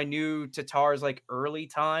fan, so I knew Tatar's like early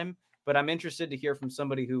time, but I'm interested to hear from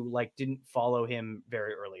somebody who like didn't follow him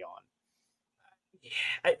very early on.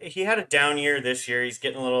 He had a down year this year. He's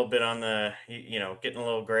getting a little bit on the, getting a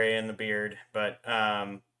little gray in the beard. But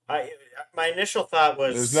my initial thought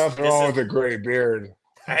there's was, nothing wrong with a gray beard.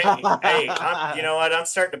 hey, you know what? I'm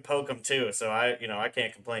starting to poke him too, so I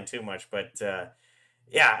can't complain too much. But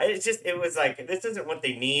yeah, it was like this isn't what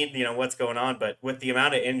they need. What's going on, but with the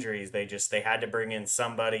amount of injuries, they had to bring in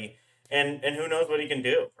somebody, and who knows what he can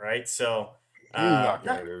do, right? So. He's not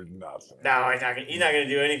No, gonna do nothing. he's not going to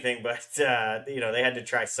do anything. But they had to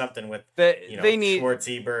try something with They need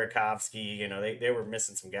Schwartzy, Burakovsky. They were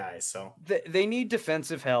missing some guys. So they need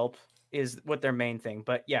defensive help is what their main thing.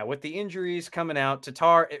 But yeah, with the injuries coming out,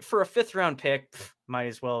 Tatar for a 5th round pick, might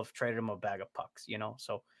as well have traded him a bag of pucks.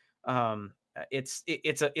 So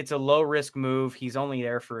it's a low risk move. He's only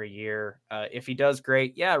there for a year. If he does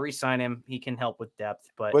great, yeah, re-sign him. He can help with depth.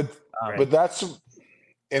 But that's,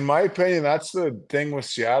 in my opinion, that's the thing with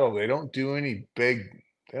Seattle. They don't do any big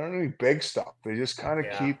stuff. They just kind of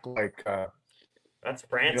keep like that's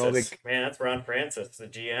Francis. Man, that's Ron Francis, the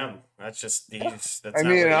GM. That's just I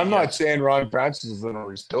mean, I'm not saying Ron Francis is what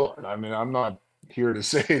he's doing. I mean, I'm not here to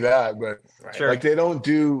say that, but like they don't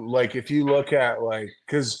do like if you look at like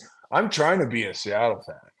because I'm trying to be a Seattle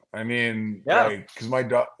fan. I mean, like because my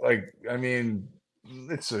dog, like I mean,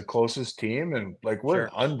 it's the closest team, and like we're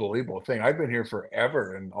an unbelievable thing. I've been here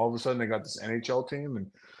forever, and all of a sudden they got this NHL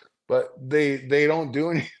team, but they don't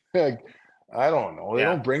do anything. Like, I don't know. They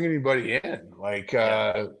don't bring anybody in. Like,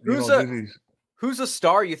 who's a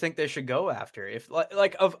star you think they should go after? If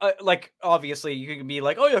like obviously you can be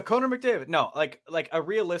like, oh yeah, Connor McDavid. No, like a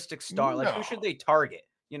realistic star. Like who should they target?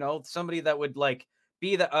 Somebody that would like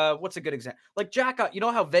be the what's a good example? Like Jack. You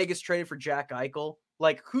know how Vegas traded for Jack Eichel?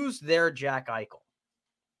 Like who's their Jack Eichel?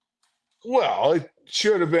 Well, it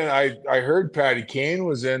should have been. I heard Patty Kane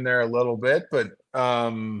was in there a little bit, but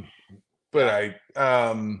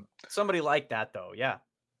somebody like that though,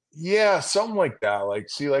 yeah, something like that. Like,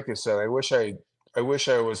 see, like I said, I wish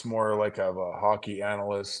I was more like of a hockey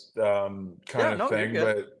analyst kind of thing,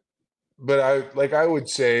 but I would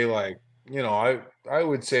say like I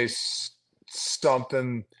would say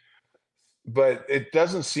something, but it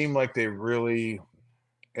doesn't seem like they really.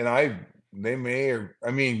 And they may, or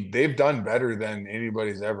I mean, they've done better than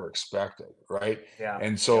anybody's ever expected, right? Yeah.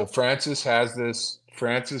 And so Francis has this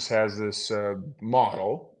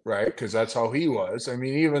model, right? Because that's how he was. I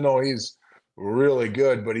mean, even though he's really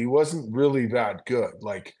good, but he wasn't really that good.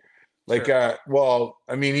 Well,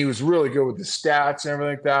 I mean, he was really good with the stats and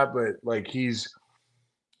everything like that, but like he's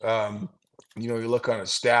you look on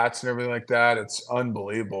his stats and everything like that, it's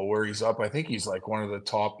unbelievable where he's up. I think he's like one of the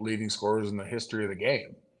top leading scorers in the history of the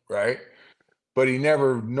game, right? But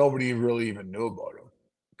nobody really even knew about him,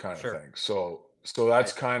 kind of thing. So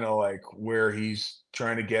that's kind of like where he's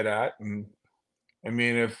trying to get at. And I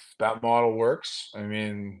mean, if that model works, I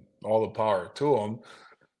mean, all the power to him.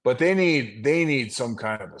 But they need some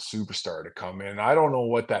kind of a superstar to come in. I don't know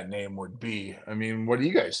what that name would be. I mean, what do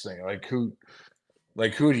you guys think? Who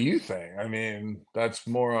do you think? I mean, that's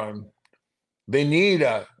more on they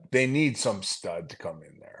need some stud to come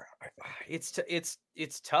in there. I think.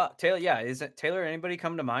 It's tough. Taylor, yeah, isn't Taylor anybody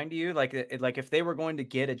come to mind to you? Like if they were going to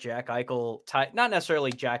get a Jack Eichel type, not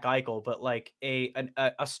necessarily Jack Eichel, but like a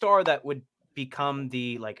star that would become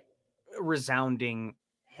the like resounding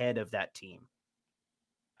head of that team.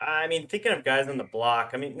 I mean, thinking of guys on the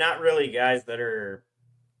block, I mean, not really guys that are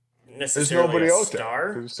There's necessarily a nobody out there.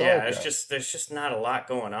 star. There's Yeah, okay. there's just not a lot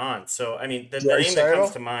going on. So I mean, the name that comes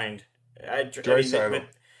Draisaitl? to mind, Draisaitl. but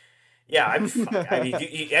yeah, fuck. I mean,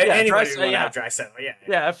 Yeah, anybody would want to yeah. have Draisaitl. Yeah,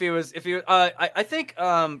 Yeah, if he was, I think,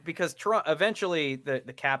 because Toronto eventually the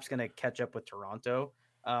Cap's going to catch up with Toronto.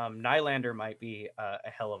 Nylander might be a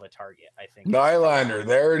hell of a target. I think Nylander,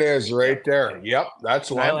 there it is, right Yep, there. yep. Yep, that's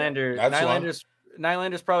one. That's one.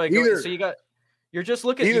 Nylander's probably going. So you're just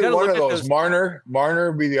looking. You got Either to one look of at those. those.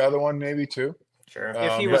 Marner would be the other one, maybe too. Sure.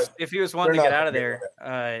 If he was wanting to they're get not out of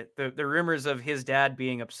gonna there, the rumors of his dad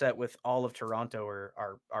being upset with all of Toronto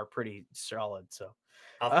are pretty solid. So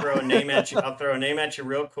I'll throw a name at you. I'll throw a name at you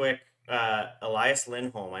real quick. Elias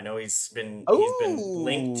Lindholm. I know he's been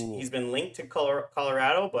linked to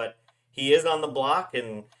Colorado, but he is on the block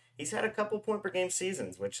and he's had a couple point per game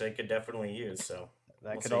seasons, which they could definitely use. So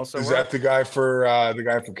that could also Is work. that the guy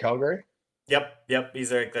for Calgary? Yep.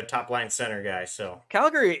 He's like the top line center guy. So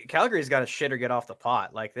Calgary's got to shit or get off the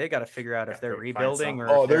pot. Like they got to figure out if they're rebuilding or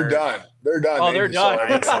oh, they're done. They're done. Oh, they're done. I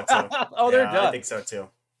think so too. They're done. I think so too.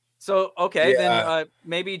 So okay, then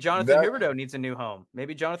maybe Jonathan Huberdeau needs a new home.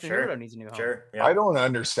 Sure. Needs a new home. Sure. Yep. I don't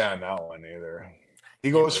understand that one either.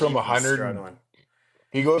 He goes from 100.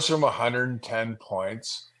 He goes from 110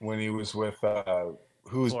 points when he was with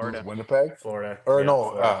who's Winnipeg? Florida.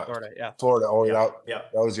 Florida. Yeah. Florida. Oh, yeah.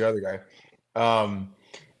 That was the other guy.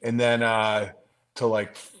 And then to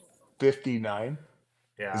like 59.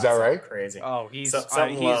 Yeah, is that right? Crazy. Oh, he's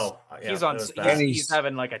low. He's on. He's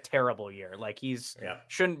having like a terrible year. Like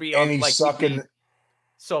shouldn't be on. And he's like sucking.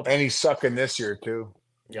 So and he's sucking this year too.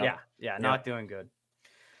 Yep. Yeah, not doing good.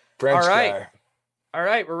 French guy. All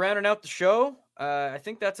right, we're rounding out the show. I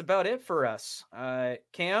think that's about it for us.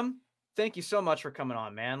 Cam, thank you so much for coming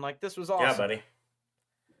on, man. Like this was awesome. Yeah, buddy.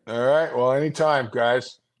 All right. Well, anytime,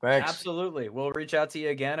 guys. Thanks. Absolutely. We'll reach out to you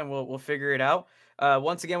again and we'll figure it out.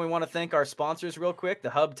 Once again, we want to thank our sponsors real quick. The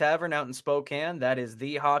Hub Tavern out in Spokane. That is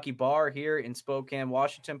the hockey bar here in Spokane,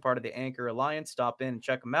 Washington, part of the Anchor Alliance. Stop in and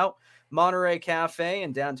check them out. Monterey Cafe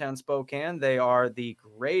in downtown Spokane. They are the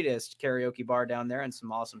greatest karaoke bar down there and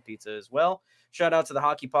some awesome pizza as well. Shout out to the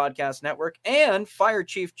Hockey Podcast Network and Fire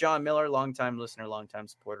Chief John Miller, longtime listener, longtime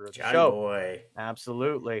supporter of the show. Boy.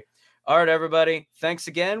 Absolutely. All right, everybody. Thanks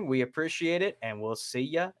again. We appreciate it, and we'll see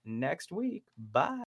you next week. Bye.